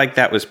feel like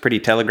that was pretty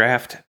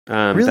telegraphed.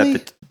 Really?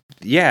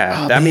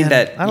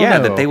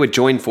 That they would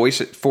join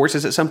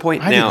forces at some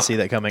point. I didn't see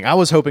that coming. I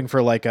was hoping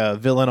for like a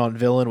villain on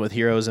villain with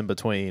heroes in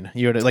between.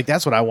 Like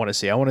that's what I want to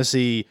see. I want to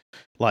see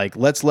like,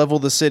 let's level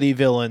the city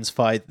villains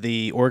fight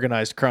the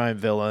organized crime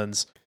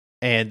villains,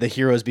 and the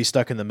heroes be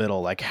stuck in the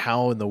middle. Like,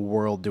 how in the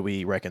world do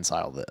we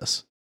reconcile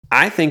this?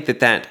 I think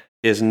that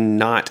is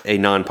not a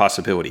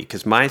non-possibility,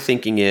 because my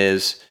thinking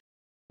is,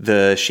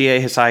 the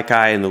Shie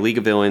Hisaikai and the League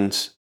of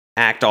Villains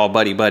act all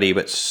buddy-buddy,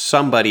 but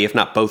somebody, if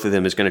not both of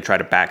them, is going to try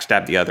to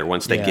backstab the other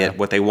once they get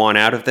what they want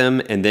out of them,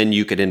 and then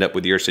you could end up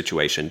with your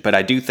situation. But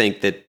I do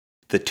think that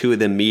the two of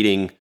them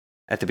meeting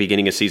at the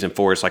beginning of Season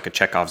 4 is like a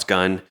Chekhov's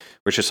gun,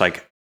 where it's just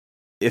like,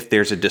 if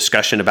there's a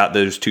discussion about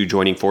those two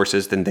joining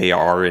forces, then they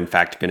are, in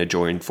fact, going to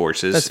join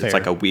forces. That's fair. It's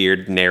like a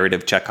weird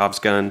narrative Chekhov's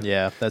gun.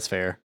 Yeah, that's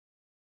fair.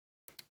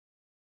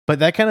 But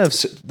that kind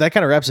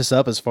of wraps us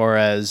up as far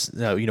as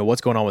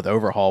what's going on with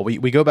Overhaul.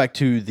 We go back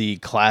to the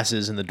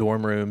classes in the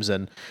dorm rooms,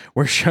 and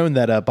we're shown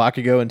that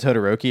Bakugo and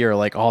Todoroki are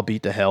like all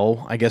beat to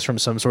hell, I guess, from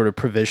some sort of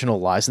provisional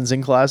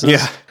licensing classes.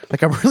 Yeah,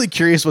 like I'm really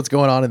curious what's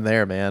going on in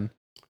there, man.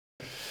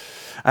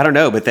 I don't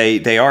know, but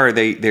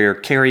they're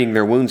carrying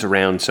their wounds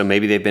around, so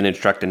maybe they've been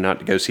instructed not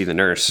to go see the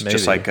nurse,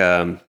 just like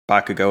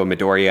Bakugo and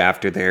Midoriya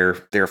after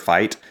their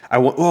fight.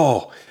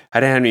 I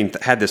hadn't even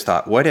had this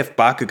thought. What if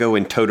Bakugo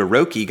and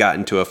Todoroki got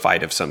into a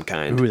fight of some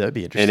kind? Ooh, that'd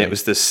be interesting. And it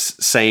was this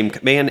same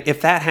man.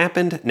 If that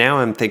happened,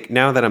 now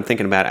that I'm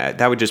thinking about it,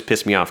 that would just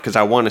piss me off, because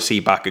I want to see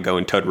Bakugo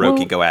and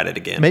Todoroki go at it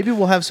again. Maybe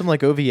we'll have some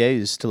like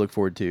OVAs to look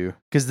forward to,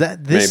 because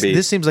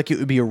this seems like it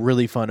would be a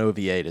really fun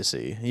OVA to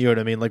see. You know what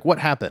I mean? Like, what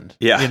happened?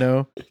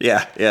 Yeah.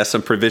 Yeah.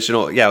 Some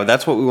provisional. Yeah,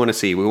 that's what we want to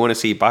see. We want to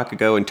see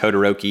Bakugo and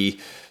Todoroki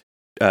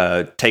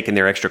taking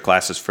their extra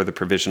classes for the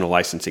provisional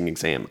licensing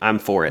exam. I'm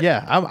for it.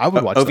 Yeah, I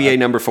would watch OVA that.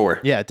 number 4.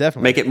 Yeah,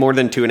 definitely. Make it more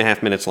than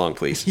 2.5 minutes long,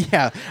 please.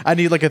 Yeah, I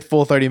need like a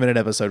full 30-minute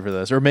episode for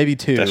this, or maybe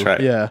 2. That's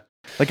right. Yeah,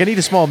 like I need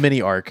a small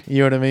mini arc. You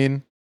know what I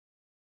mean?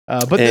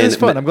 But it's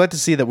fun. I'm glad to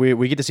see that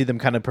we get to see them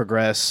kind of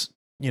progress.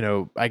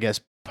 I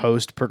guess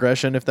post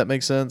progression, if that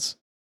makes sense.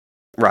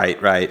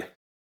 Right.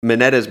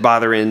 Minetta's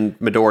bothering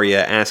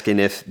Midoriya, asking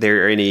if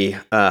there are any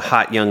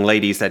hot young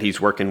ladies that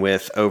he's working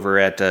with over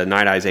at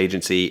Night Eye's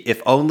agency.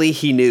 If only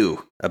he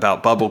knew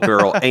about Bubble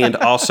Girl and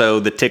also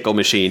the tickle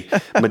machine.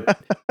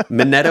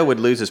 Minetta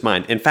would lose his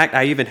mind. In fact,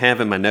 I even have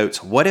in my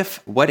notes, what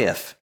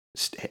if,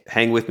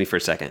 hang with me for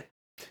a second.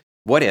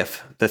 What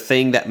if the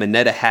thing that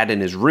Minetta had in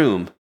his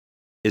room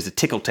is a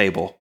tickle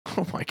table?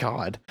 Oh my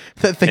God.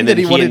 That thing that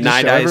he wanted to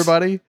show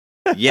everybody?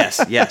 Yes.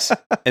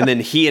 And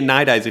then he and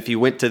Night Eyes, if you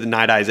went to the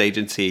Night Eyes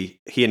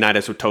agency, he and Night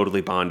Eyes would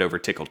totally bond over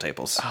tickle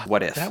tables.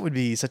 What if? That would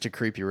be such a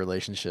creepy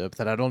relationship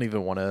that I don't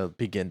even want to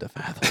begin to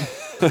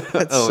fathom.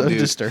 That's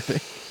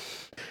disturbing.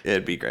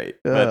 It'd be great.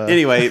 But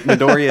anyway,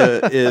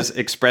 Midoriya is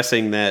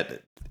expressing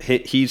that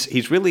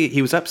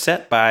he was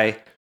upset by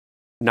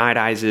Night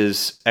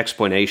Eyes'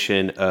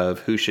 explanation of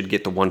who should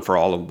get the One for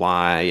All and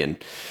why,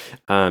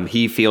 and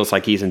he feels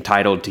like he's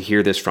entitled to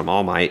hear this from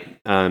All Might.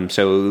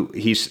 So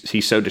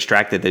he's so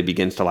distracted that he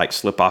begins to like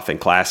slip off in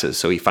classes.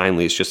 So he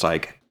finally is just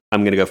like,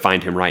 I'm going to go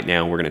find him right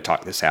now, and we're going to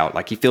talk this out.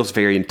 Like, he feels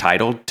very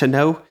entitled to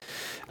know.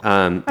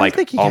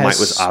 Like All Might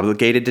was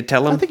obligated to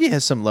tell him. I think he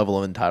has some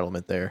level of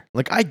entitlement there.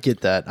 Like, I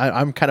get that.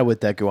 I'm kind of with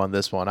Deku on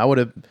this one.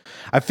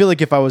 I feel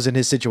like if I was in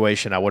his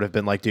situation, I would have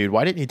been like, dude,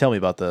 why didn't you tell me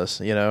about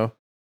this?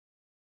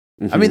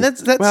 I mean,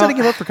 that's setting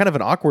him up for kind of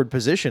an awkward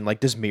position. Like,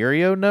 does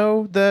Mirio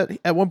know that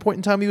at one point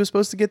in time he was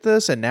supposed to get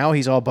this, and now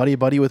he's all buddy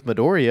with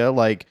Midoriya?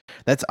 Like,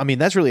 that's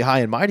really high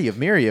and mighty of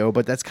Mirio,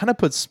 but that's kind of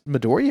puts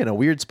Midoriya in a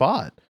weird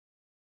spot.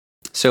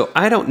 So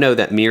I don't know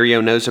that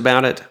Mirio knows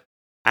about it.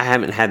 I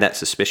haven't had that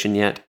suspicion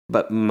yet,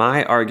 but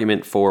my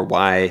argument for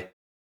why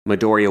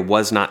Midoriya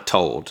was not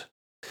told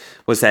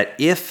was that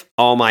if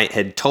All Might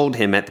had told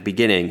him at the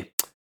beginning,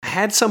 I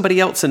had somebody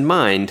else in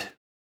mind,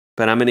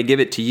 but I'm going to give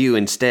it to you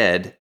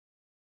instead,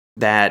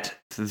 that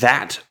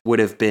would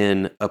have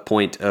been a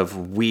point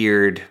of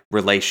weird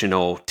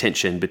relational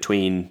tension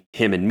between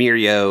him and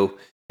Mirio,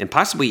 and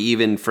possibly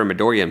even for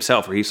Midoriya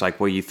himself, where he's like,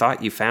 well, you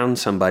thought you found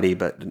somebody,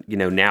 but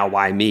now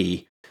why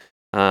me?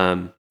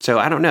 So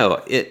I don't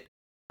know.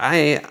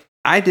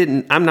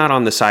 I'm not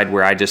on the side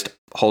where I just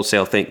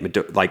wholesale think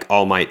like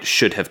All Might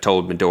should have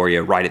told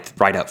Midoriya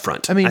right up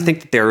front. I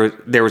think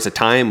that there was a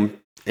time,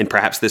 and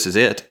perhaps this is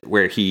it,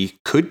 where he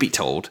could be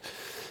told,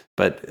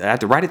 but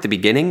right at the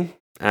beginning,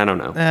 I don't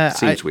know.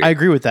 Seems weird. I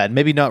agree with that.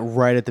 Maybe not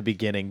right at the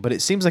beginning, but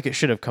it seems like it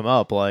should have come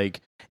up,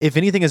 like, if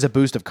anything, as a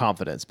boost of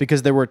confidence,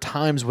 because there were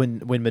times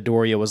when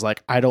Midoriya was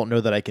like, I don't know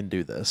that I can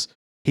do this.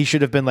 He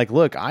should have been like,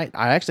 look, I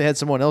actually had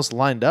someone else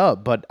lined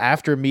up, but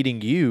after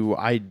meeting you,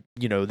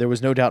 there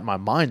was no doubt in my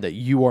mind that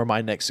you are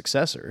my next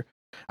successor.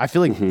 I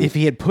feel like if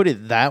he had put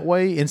it that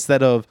way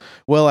instead of,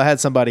 well, I had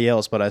somebody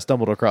else, but I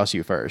stumbled across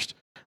you first,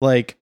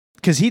 like,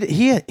 because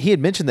he had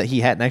mentioned that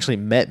he hadn't actually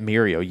met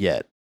Mirio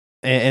yet.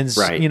 And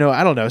right.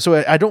 I don't know.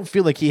 So I don't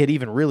feel like he had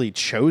even really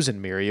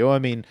chosen Mirio. I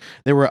mean,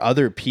 there were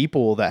other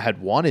people that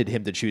had wanted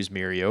him to choose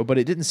Mirio, but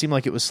it didn't seem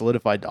like it was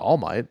solidified to All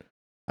Might.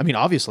 I mean,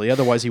 obviously,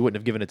 otherwise he wouldn't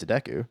have given it to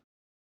Deku.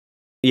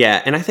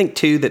 Yeah, and I think,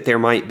 too, that there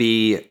might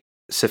be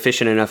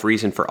sufficient enough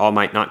reason for All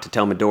Might not to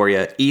tell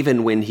Midoriya,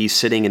 even when he's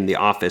sitting in the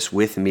office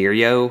with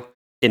Mirio,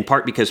 in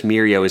part because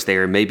Mirio is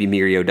there. Maybe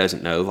Mirio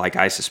doesn't know, like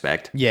I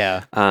suspect.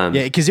 Yeah.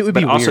 Because it would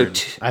be also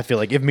weird. I feel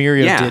like if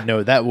Mirio did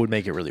know, that would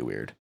make it really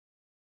weird.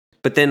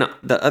 But then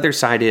the other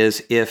side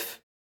is,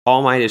 if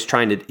All Might is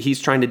trying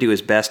to do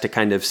his best to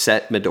kind of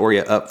set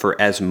Midoriya up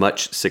for as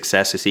much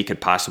success as he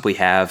could possibly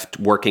have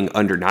working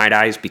under Night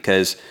Eyes,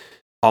 because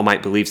All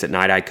Might believes that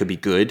Night Eye could be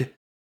good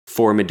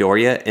for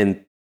Midoriya,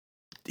 and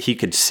he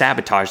could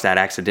sabotage that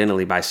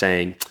accidentally by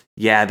saying,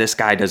 yeah, this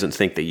guy doesn't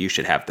think that you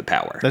should have the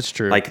power. That's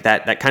true. Like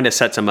that kind of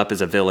sets him up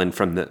as a villain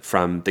from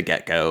the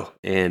get-go.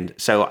 And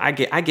so I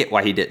get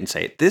why he didn't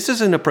say it. This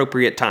is an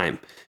appropriate time,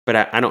 but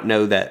I don't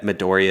know that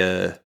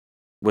Midoriya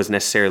was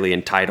necessarily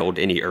entitled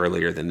any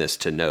earlier than this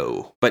to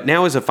know. But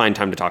now is a fine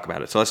time to talk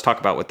about it. So let's talk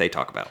about what they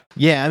talk about.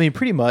 Yeah, I mean,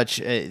 pretty much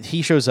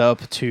he shows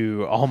up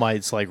to All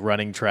Might's like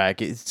running track.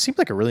 It seems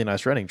like a really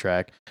nice running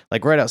track,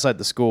 like right outside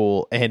the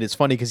school. And it's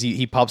funny because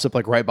he pops up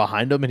like right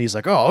behind him, and he's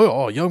like,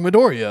 oh, young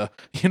Midoriya,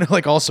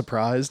 like all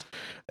surprised.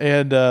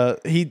 And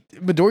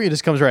Midoriya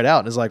just comes right out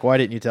and is like, why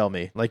didn't you tell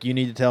me? Like, you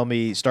need to tell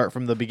me, start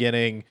from the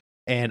beginning.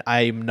 And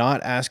I'm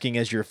not asking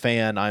as your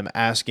fan, I'm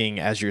asking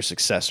as your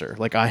successor.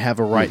 Like, I have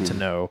a right to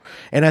know.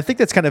 And I think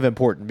that's kind of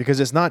important, because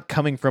it's not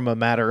coming from a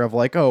matter of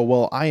like, oh,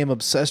 well, I am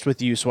obsessed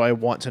with you, so I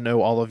want to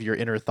know all of your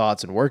inner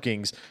thoughts and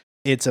workings.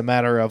 It's a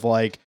matter of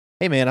like,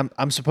 hey man,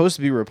 I'm supposed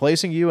to be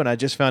replacing you, and I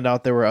just found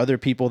out there were other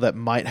people that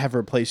might have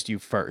replaced you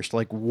first.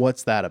 Like,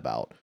 what's that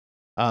about?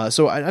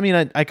 So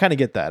I kind of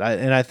get that.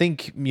 And I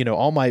think,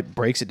 All Might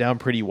breaks it down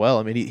pretty well.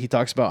 I mean, he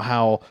talks about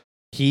how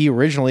he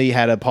originally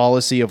had a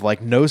policy of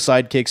like no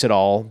sidekicks at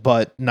all,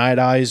 but Night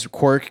Eye's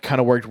quirk kind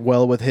of worked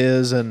well with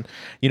his, and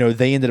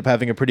they ended up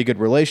having a pretty good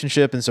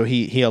relationship, and so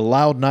he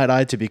allowed Night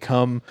Eye to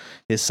become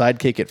his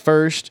sidekick at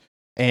first,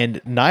 and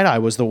Night Eye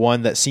was the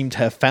one that seemed to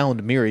have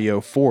found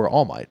Mirio for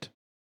All Might.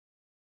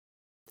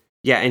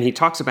 Yeah, and he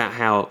talks about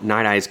how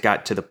Night Eyes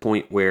got to the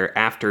point where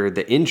after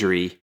the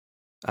injury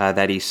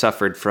that he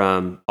suffered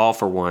from All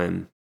For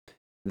One,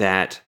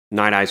 that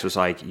Night Eyes was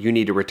like, you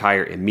need to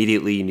retire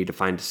immediately. You need to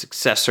find a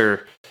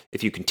successor.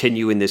 If you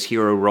continue in this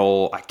hero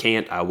role,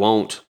 I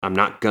won't. I'm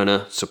not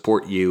gonna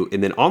support you.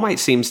 And then All Might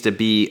seems to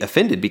be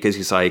offended, because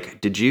he's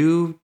like, did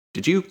you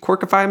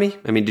quirkify me?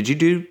 I mean, did you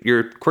do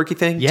your quirky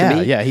thing to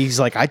me? Yeah. He's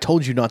like, I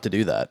told you not to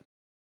do that.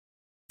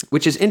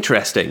 Which is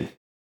interesting.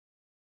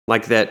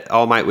 Like that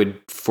All Might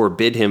would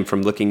forbid him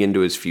from looking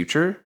into his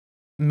future.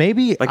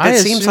 Maybe. Like that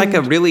seems like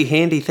a really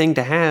handy thing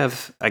to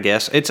have, I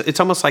guess. It's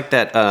almost like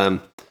that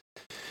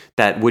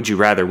that would you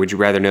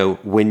rather know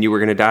when you were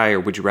going to die, or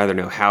would you rather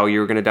know how you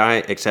were going to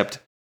die? Except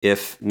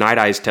if Night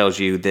Eyes tells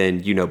you,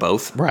 then you know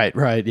both.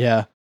 Right,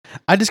 yeah.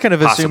 I just kind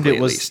of assumed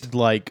it was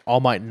like All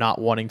Might not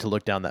wanting to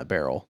look down that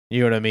barrel.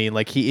 You know what I mean?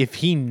 Like if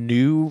he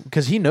knew,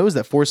 because he knows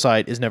that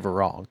foresight is never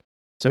wrong.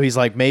 So he's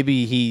like,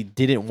 maybe he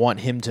didn't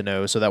want him to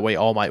know, so that way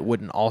All Might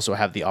wouldn't also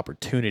have the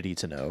opportunity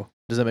to know.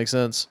 Does that make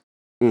sense?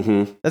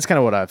 Mm-hmm. That's kind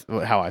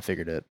of how I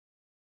figured it.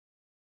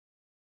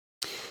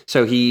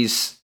 So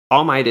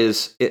All Might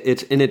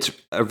it's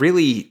a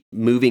really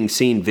moving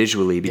scene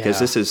visually, because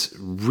this is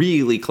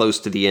really close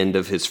to the end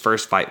of his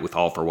first fight with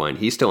All For One.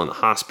 He's still in the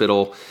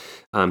hospital.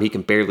 He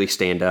can barely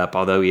stand up,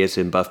 although he is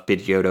in buff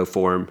Pidgeotto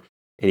form,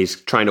 and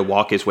he's trying to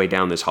walk his way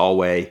down this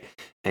hallway,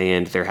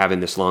 and they're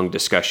having this long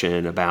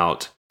discussion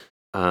about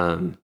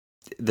the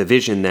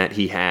vision that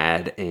he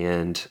had,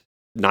 and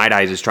Night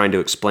Eyes is trying to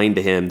explain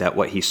to him that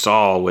what he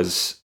saw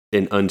was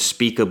an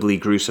unspeakably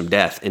gruesome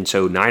death. And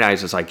so Night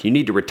Eyes is like, you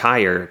need to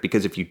retire,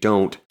 because if you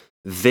don't,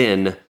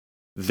 then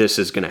this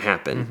is going to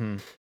happen.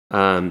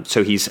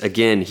 So he's,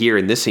 again, here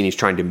in this scene, he's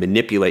trying to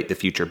manipulate the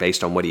future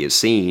based on what he has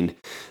seen.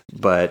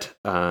 But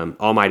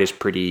All Might is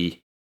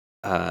pretty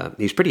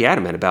he's pretty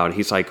adamant about it.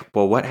 He's like,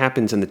 well, what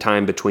happens in the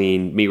time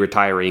between me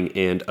retiring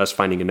and us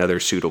finding another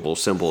suitable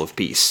symbol of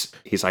peace?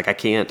 He's like, I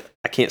can't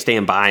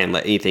stand by and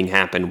let anything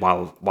happen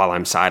while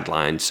I'm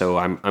sidelined. So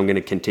I'm going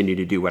to continue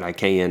to do what I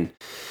can.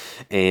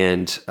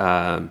 And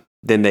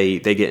then they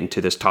get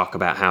into this talk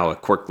about how a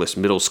quirkless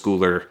middle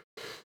schooler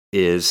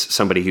is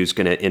somebody who's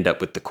going to end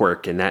up with the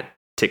quirk, and that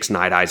ticks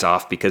Night Eyes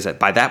off because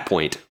by that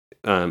point,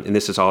 and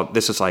this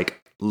is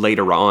like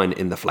later on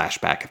in the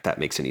flashback, if that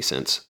makes any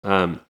sense.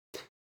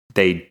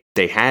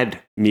 They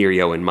had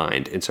Mirio in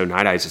mind, and so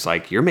Night Eyes is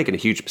like, you're making a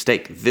huge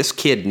mistake. This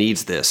kid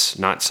needs this,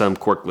 not some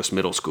quirkless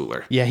middle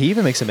schooler. Yeah, he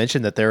even makes a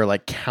mention that there are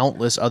like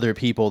countless other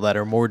people that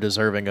are more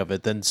deserving of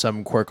it than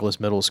some quirkless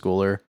middle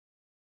schooler.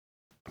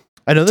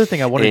 Another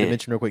thing I wanted to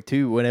mention real quick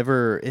too,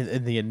 whenever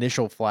in the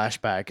initial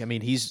flashback, I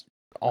mean,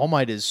 All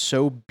Might is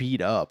so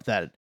beat up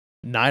that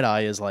Night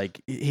Eye is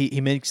like, he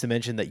makes the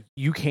mention that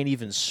you can't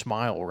even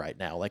smile right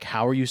now. Like,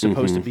 how are you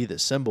supposed to be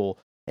this symbol?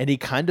 And he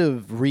kind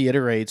of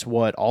reiterates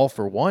what All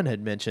for One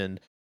had mentioned,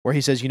 where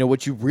he says,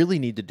 what you really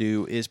need to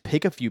do is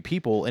pick a few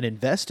people and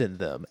invest in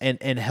them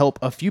and help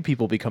a few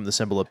people become the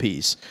symbol of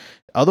peace.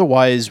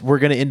 Otherwise, we're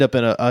going to end up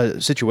in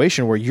a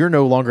situation where you're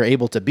no longer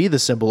able to be the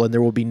symbol and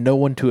there will be no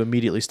one to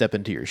immediately step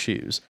into your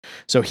shoes.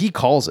 So he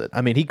calls it.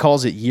 I mean, he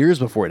calls it years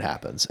before it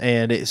happens.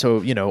 And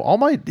All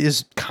Might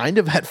is kind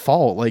of at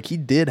fault. Like, he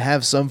did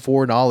have some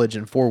foreknowledge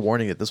and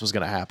forewarning that this was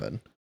going to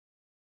happen.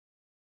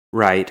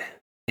 Right.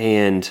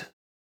 And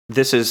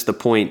this is the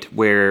point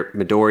where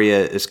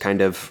Midoriya is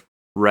kind of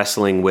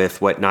wrestling with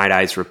what Night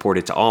Eyes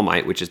reported to All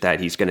Might, which is that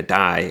he's going to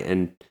die.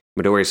 And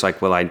Midoriya's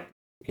like, well,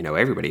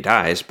 everybody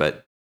dies,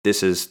 but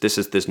this is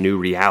this new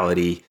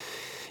reality.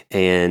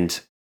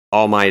 And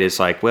All Might is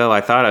like, well,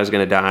 I thought I was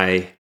going to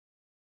die.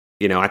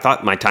 I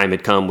thought my time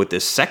had come with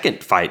this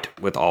second fight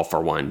with All for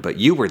One, but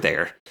you were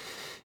there.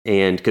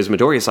 And because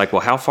Midoriya's like,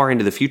 well, how far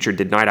into the future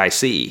did Night Eye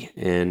see?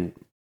 And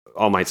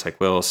All Might's like,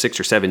 well, 6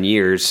 or 7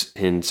 years.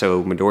 And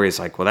so Midoriya's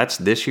like, well, that's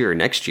this year or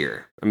next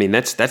year. I mean,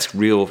 that's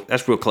real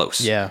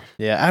close. Yeah.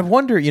 I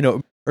wonder,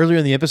 earlier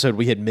in the episode,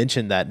 we had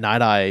mentioned that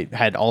Night Eye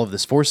had all of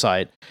this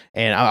foresight.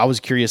 And I was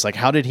curious, like,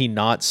 how did he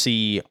not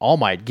see All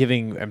Might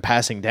giving and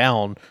passing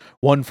down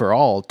One for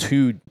All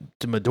to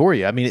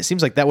Midoriya? I mean, it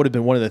seems like that would have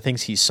been one of the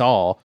things he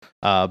saw.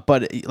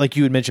 But like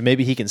you had mentioned,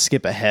 maybe he can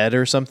skip ahead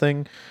or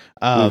something.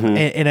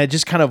 And I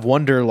just kind of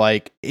wonder,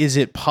 like, is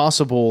it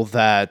possible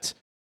that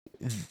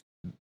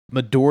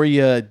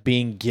Midoriya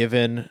being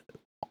given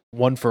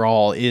One for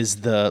All is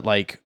the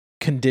like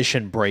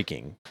condition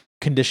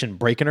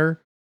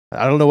breaker?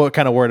 I don't know what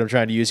kind of word I'm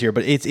trying to use here,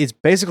 but it's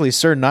basically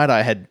Sir Night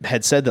Eye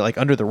had said that like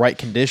under the right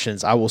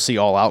conditions, I will see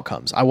all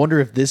outcomes. I wonder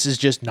if this is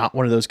just not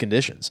one of those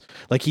conditions.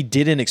 Like he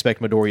didn't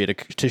expect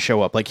Midoriya to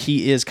show up. Like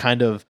he is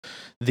kind of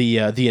the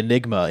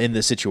enigma in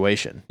this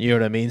situation. You know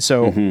what I mean?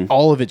 So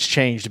all of it's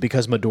changed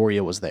because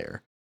Midoriya was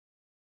there.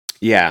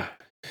 Yeah.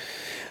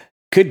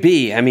 Could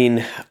be. I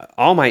mean,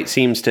 All Might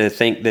seems to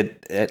think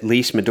that at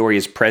least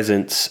Midoriya's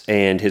presence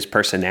and his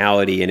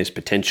personality and his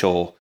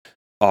potential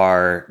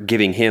are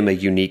giving him a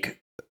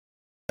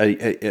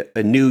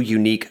new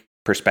unique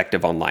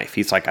perspective on life.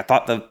 He's like, I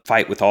thought the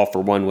fight with All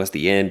for One was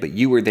the end, but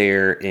you were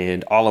there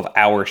and all of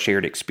our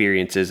shared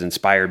experiences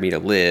inspired me to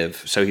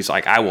live. So he's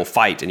like, I will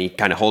fight. And he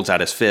kind of holds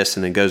out his fist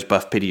and then goes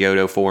Buff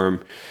Pidgeotto for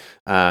him.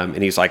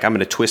 And he's like, I'm going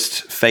to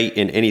twist fate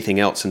and anything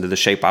else into the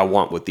shape I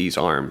want with these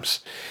arms.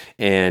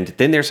 And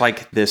then there's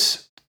like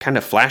this kind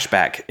of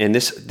flashback, and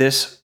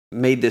this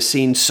made this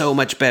scene so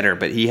much better.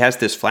 But he has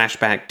this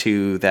flashback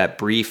to that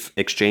brief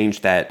exchange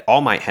that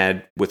All Might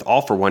had with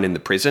All for One in the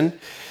prison.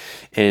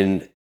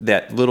 And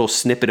that little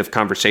snippet of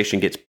conversation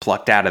gets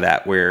plucked out of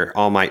that, where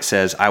All Might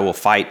says, I will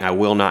fight and I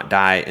will not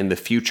die, and the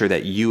future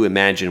that you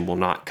imagine will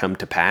not come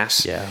to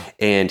pass. Yeah.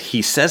 And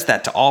he says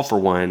that to All for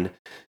One,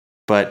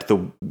 but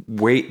the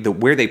way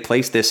where they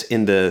place this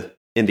in the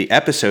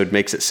episode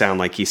makes it sound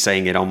like he's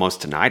saying it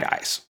almost to Night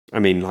Eyes. I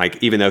mean,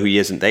 like, even though he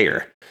isn't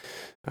there.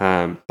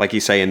 Like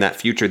you say, in that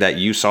future that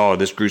you saw,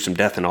 this gruesome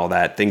death and all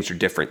that, things are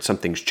different.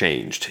 Something's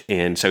changed.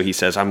 And so he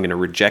says, I'm going to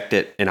reject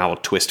it and I will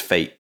twist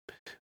fate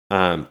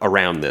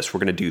around this. We're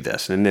going to do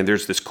this. And then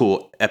there's this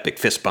cool epic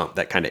fist bump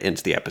that kind of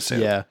ends the episode.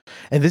 Yeah.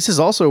 And this is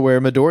also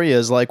where Midoriya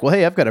is like, well,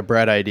 hey, I've got a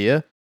bright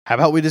idea. How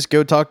about we just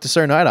go talk to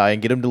Sir Night Eye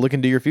and get him to look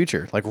into your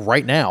future, like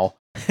right now?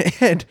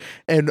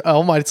 and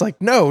All Might's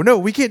like, no,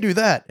 we can't do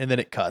that. And then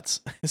it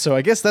cuts. So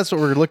I guess that's what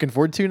we're looking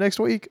forward to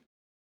next week.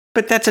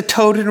 But that's a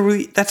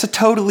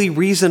totally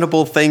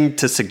reasonable thing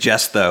to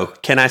suggest, though.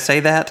 Can I say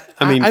that?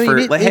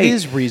 It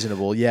is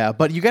reasonable, yeah.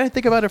 But you got to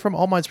think about it from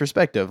All Might's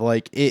perspective.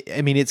 Like,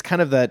 it's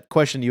kind of that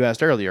question you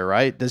asked earlier,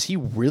 right? Does he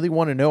really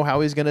want to know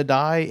how he's going to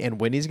die and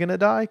when he's going to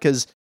die?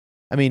 Because,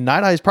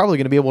 Night Eye is probably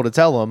going to be able to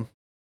tell him,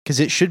 because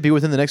it should be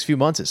within the next few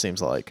months, it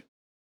seems like.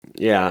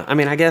 Yeah,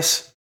 I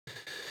guess,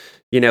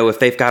 if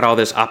they've got all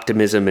this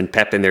optimism and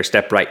pep in their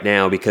step right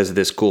now because of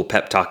this cool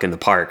pep talk in the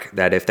park,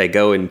 that if they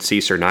go and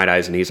see Sir Night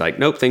Eyes and he's like,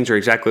 nope, things are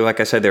exactly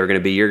like I said they were going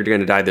to be. You're going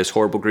to die this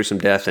horrible, gruesome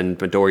death, and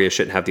Midoriya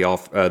shouldn't have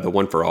the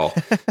One for All.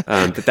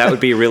 That would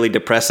be really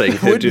depressing.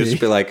 It would just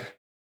be like,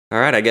 All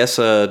right, I guess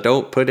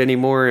don't put any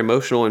more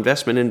emotional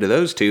investment into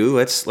those two.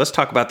 Let's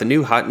talk about the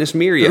new hotness,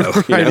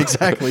 Mirio. Right,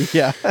 exactly.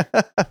 Yeah.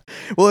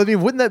 Well, I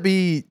mean, wouldn't that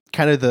be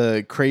kind of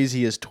the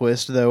craziest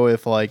twist, though,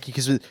 if like,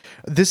 because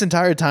this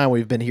entire time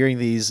we've been hearing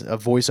these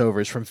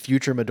voiceovers from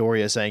future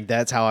Midoriya saying,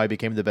 that's how I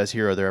became the best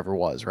hero there ever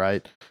was,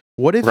 right?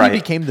 What if he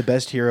became the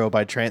best hero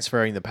by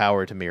transferring the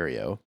power to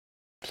Mirio?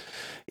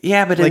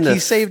 Yeah, but like he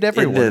saved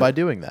everyone by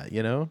doing that,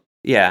 you know?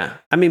 Yeah.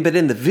 I mean, but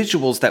in the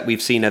visuals that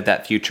we've seen of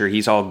that future,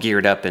 he's all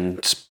geared up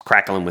and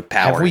crackling with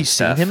power. Have we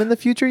seen him in the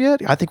future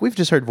yet? I think we've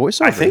just heard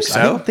voiceovers. I think so.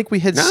 I don't think we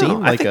had seen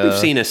like we've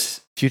seen a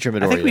future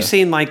Midoriya. I think we've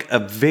seen like a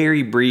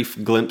very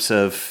brief glimpse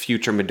of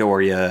future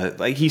Midoriya.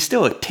 Like he's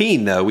still a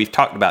teen though. We've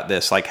talked about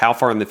this. Like how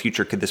far in the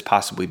future could this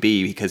possibly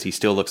be? Because he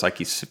still looks like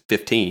he's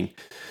 15.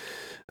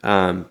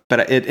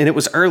 But it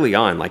was early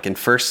on, like in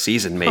first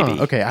season maybe.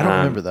 Okay, I don't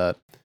remember that.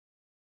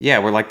 Yeah,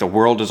 where like the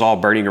world is all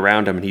burning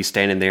around him and he's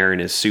standing there in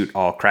his suit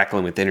all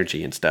crackling with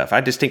energy and stuff.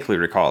 I distinctly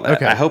recall that.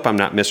 Okay. I hope I'm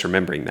not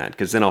misremembering that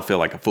because then I'll feel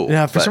like a fool.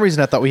 Yeah, for some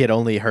reason I thought we had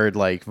only heard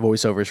like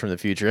voiceovers from the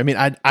future. I mean,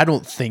 I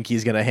don't think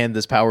he's going to hand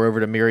this power over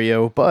to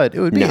Mirio, but it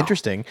would be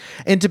interesting.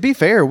 And to be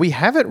fair, we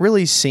haven't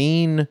really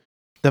seen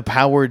the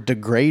power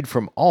degrade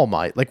from All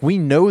Might. Like we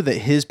know that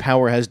his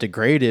power has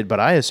degraded, but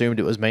I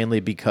assumed it was mainly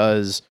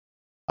because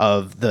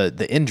of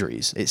the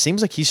injuries. It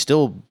seems like he's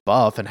still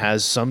buff and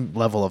has some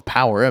level of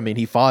power. I mean,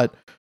 he fought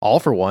All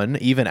For One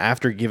even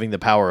after giving the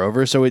power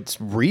over, so it's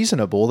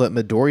reasonable that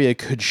Midoriya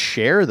could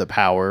share the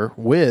power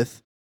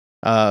with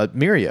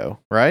Mirio,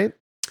 right?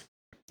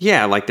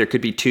 Yeah, like there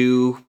could be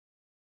two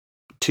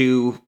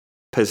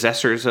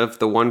possessors of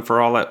the One For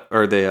All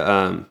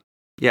the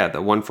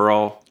One For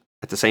All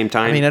at the same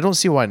time. I mean, I don't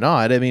see why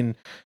not. I mean,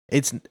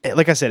 it's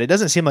like I said, it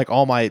doesn't seem like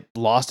All Might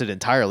lost it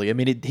entirely. I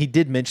mean, he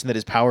did mention that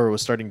his power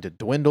was starting to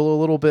dwindle a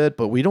little bit,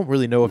 but we don't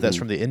really know if that's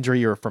from the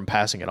injury or from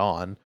passing it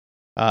on.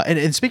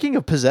 And speaking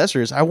of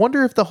possessors, I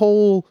wonder if the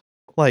whole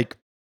like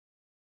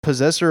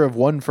possessor of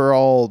One For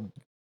All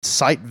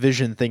sight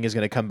vision thing is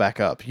going to come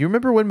back up. You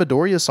remember when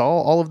Midoriya saw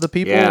all of the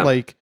people? Yeah.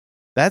 Like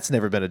that's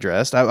never been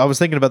addressed. I was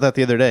thinking about that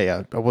the other day.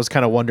 I was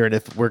kind of wondering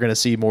if we're going to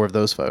see more of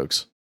those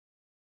folks.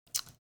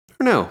 I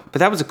don't know, but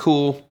that was a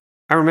cool.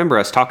 I remember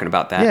us talking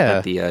about that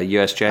at the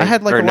USJ. I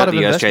had like a lot of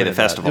investment the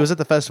festival. It was at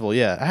the festival,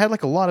 yeah. I had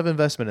like a lot of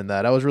investment in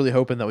that. I was really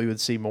hoping that we would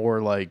see more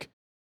like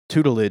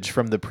tutelage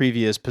from the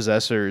previous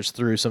possessors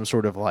through some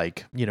sort of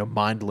like, you know,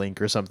 mind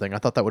link or something. I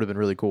thought that would have been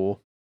really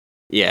cool.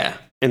 Yeah,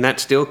 and that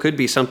still could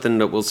be something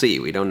that we'll see.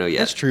 We don't know yet.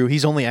 That's true.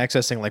 He's only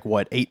accessing like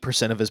what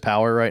 8% of his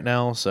power right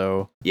now,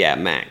 so yeah,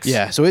 max.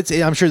 Yeah, so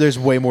I'm sure there's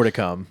way more to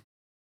come.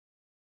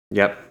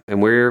 Yep,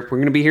 and we're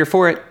going to be here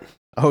for it.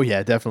 Oh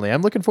yeah, definitely.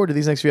 I'm looking forward to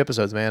these next few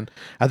episodes, man.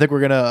 I think we're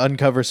going to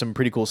uncover some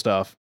pretty cool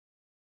stuff.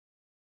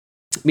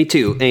 Me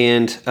too.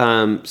 And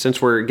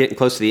since we're getting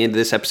close to the end of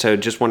this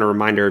episode, just want to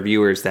remind our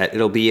viewers that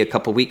it'll be a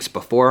couple weeks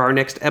before our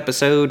next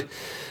episode.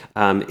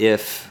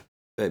 Because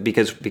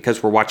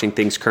we're watching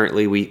things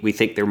currently, we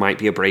think there might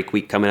be a break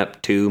week coming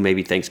up too,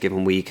 maybe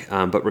Thanksgiving week.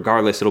 But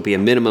regardless, it'll be a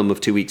minimum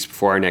of 2 weeks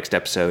before our next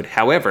episode.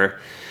 However,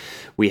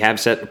 we have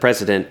set a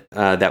precedent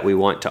that we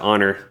want to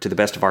honor to the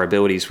best of our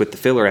abilities with the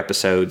filler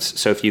episodes.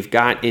 So if you've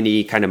got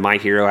any kind of My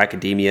Hero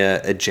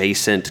Academia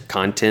adjacent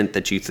content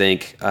that you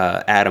think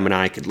Adam and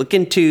I could look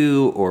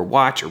into or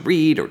watch or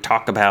read or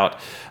talk about,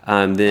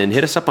 then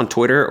hit us up on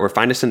Twitter or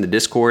find us in the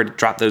Discord,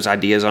 drop those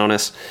ideas on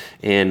us,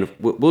 and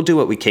we'll do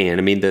what we can.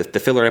 I mean, the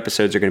filler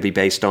episodes are going to be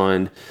based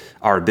on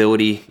our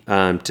ability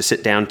to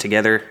sit down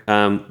together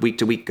week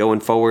to week going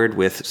forward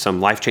with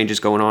some life changes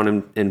going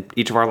on in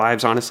each of our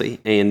lives, honestly.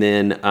 And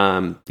then,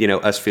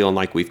 us feeling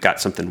like we've got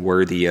something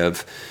worthy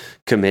of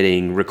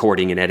committing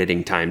recording and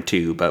editing time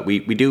too. But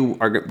we're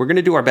going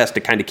to do our best to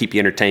kind of keep you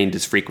entertained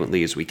as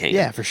frequently as we can.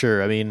 Yeah, for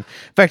sure. I mean,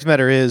 fact of the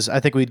matter is, I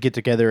think we'd get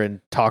together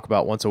and talk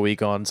about once a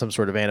week on some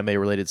sort of anime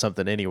related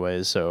something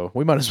anyways. So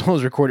we might as well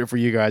record it for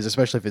you guys,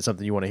 especially if it's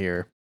something you want to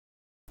hear.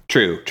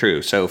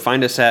 True. So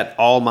find us at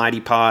Almighty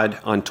Pod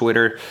on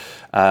Twitter.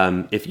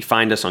 If you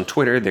find us on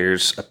Twitter,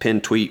 there's a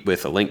pinned tweet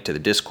with a link to the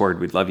Discord.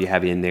 We'd love you to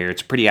have you in there.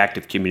 It's a pretty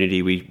active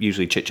community. We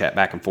usually chit-chat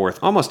back and forth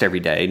almost every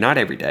day. Not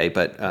every day,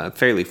 but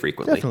fairly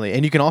frequently. Definitely.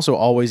 And you can also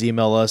always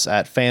email us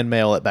at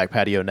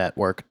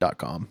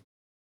fanmail@backpationetwork.com.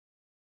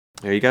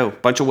 There you go.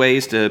 Bunch of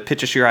ways to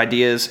pitch us your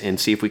ideas and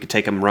see if we could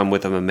take them, run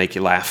with them, and make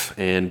you laugh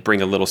and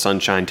bring a little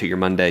sunshine to your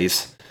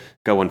Mondays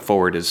going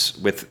forward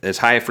with as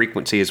high a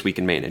frequency as we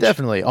can manage.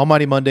 Definitely.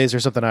 Almighty Mondays are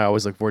something I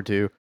always look forward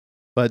to.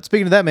 But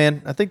speaking of that,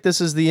 man, I think this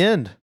is the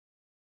end.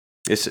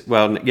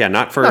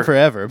 Not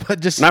forever, but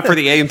just not for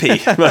the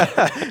AMP. But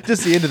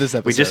just the end of this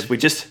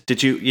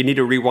episode. You need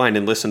to rewind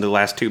and listen to the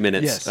last 2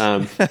 minutes.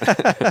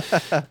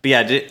 Yes. But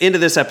yeah, end of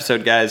this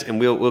episode, guys,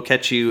 and we'll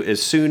catch you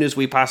as soon as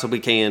we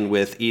possibly can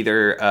with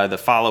either the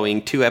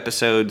following 2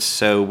 episodes.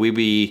 So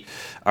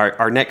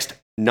our next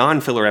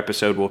non-filler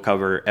episode will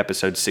cover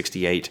episodes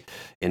 68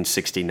 and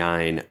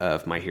 69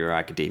 of My Hero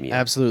Academia.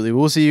 Absolutely.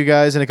 We'll see you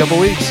guys in a couple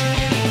weeks.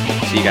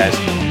 See you guys.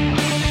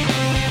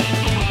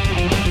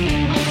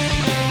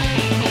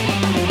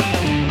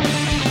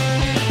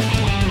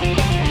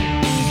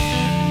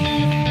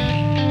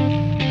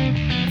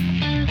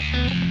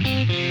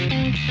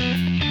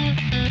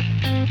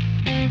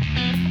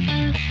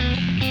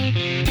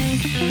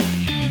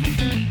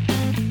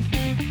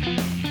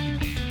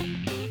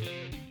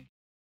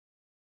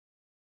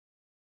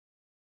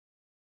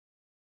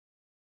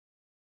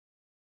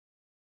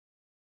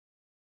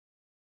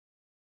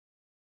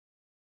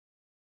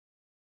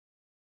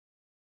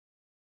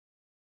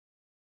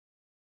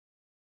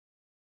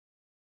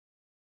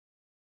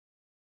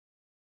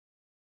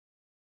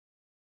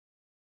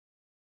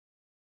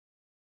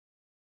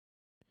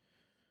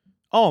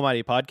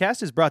 Almighty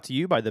Podcast is brought to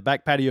you by the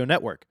Back Patio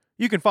Network.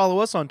 You can follow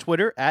us on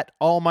Twitter at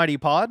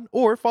AlmightyPod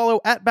or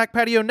follow at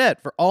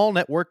BackPatioNet for all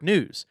network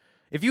news.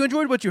 If you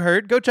enjoyed what you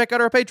heard, go check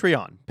out our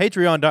Patreon,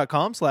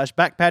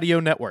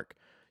 patreon.com/BackPatioNetwork.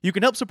 You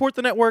can help support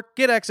the network,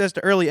 get access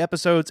to early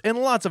episodes, and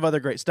lots of other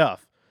great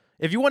stuff.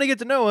 If you want to get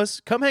to know us,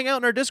 come hang out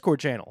in our Discord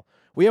channel.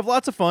 We have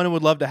lots of fun and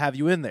would love to have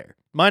you in there.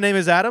 My name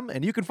is Adam,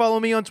 and you can follow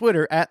me on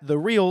Twitter at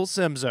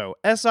TheRealSimso,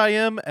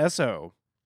 SIMSO.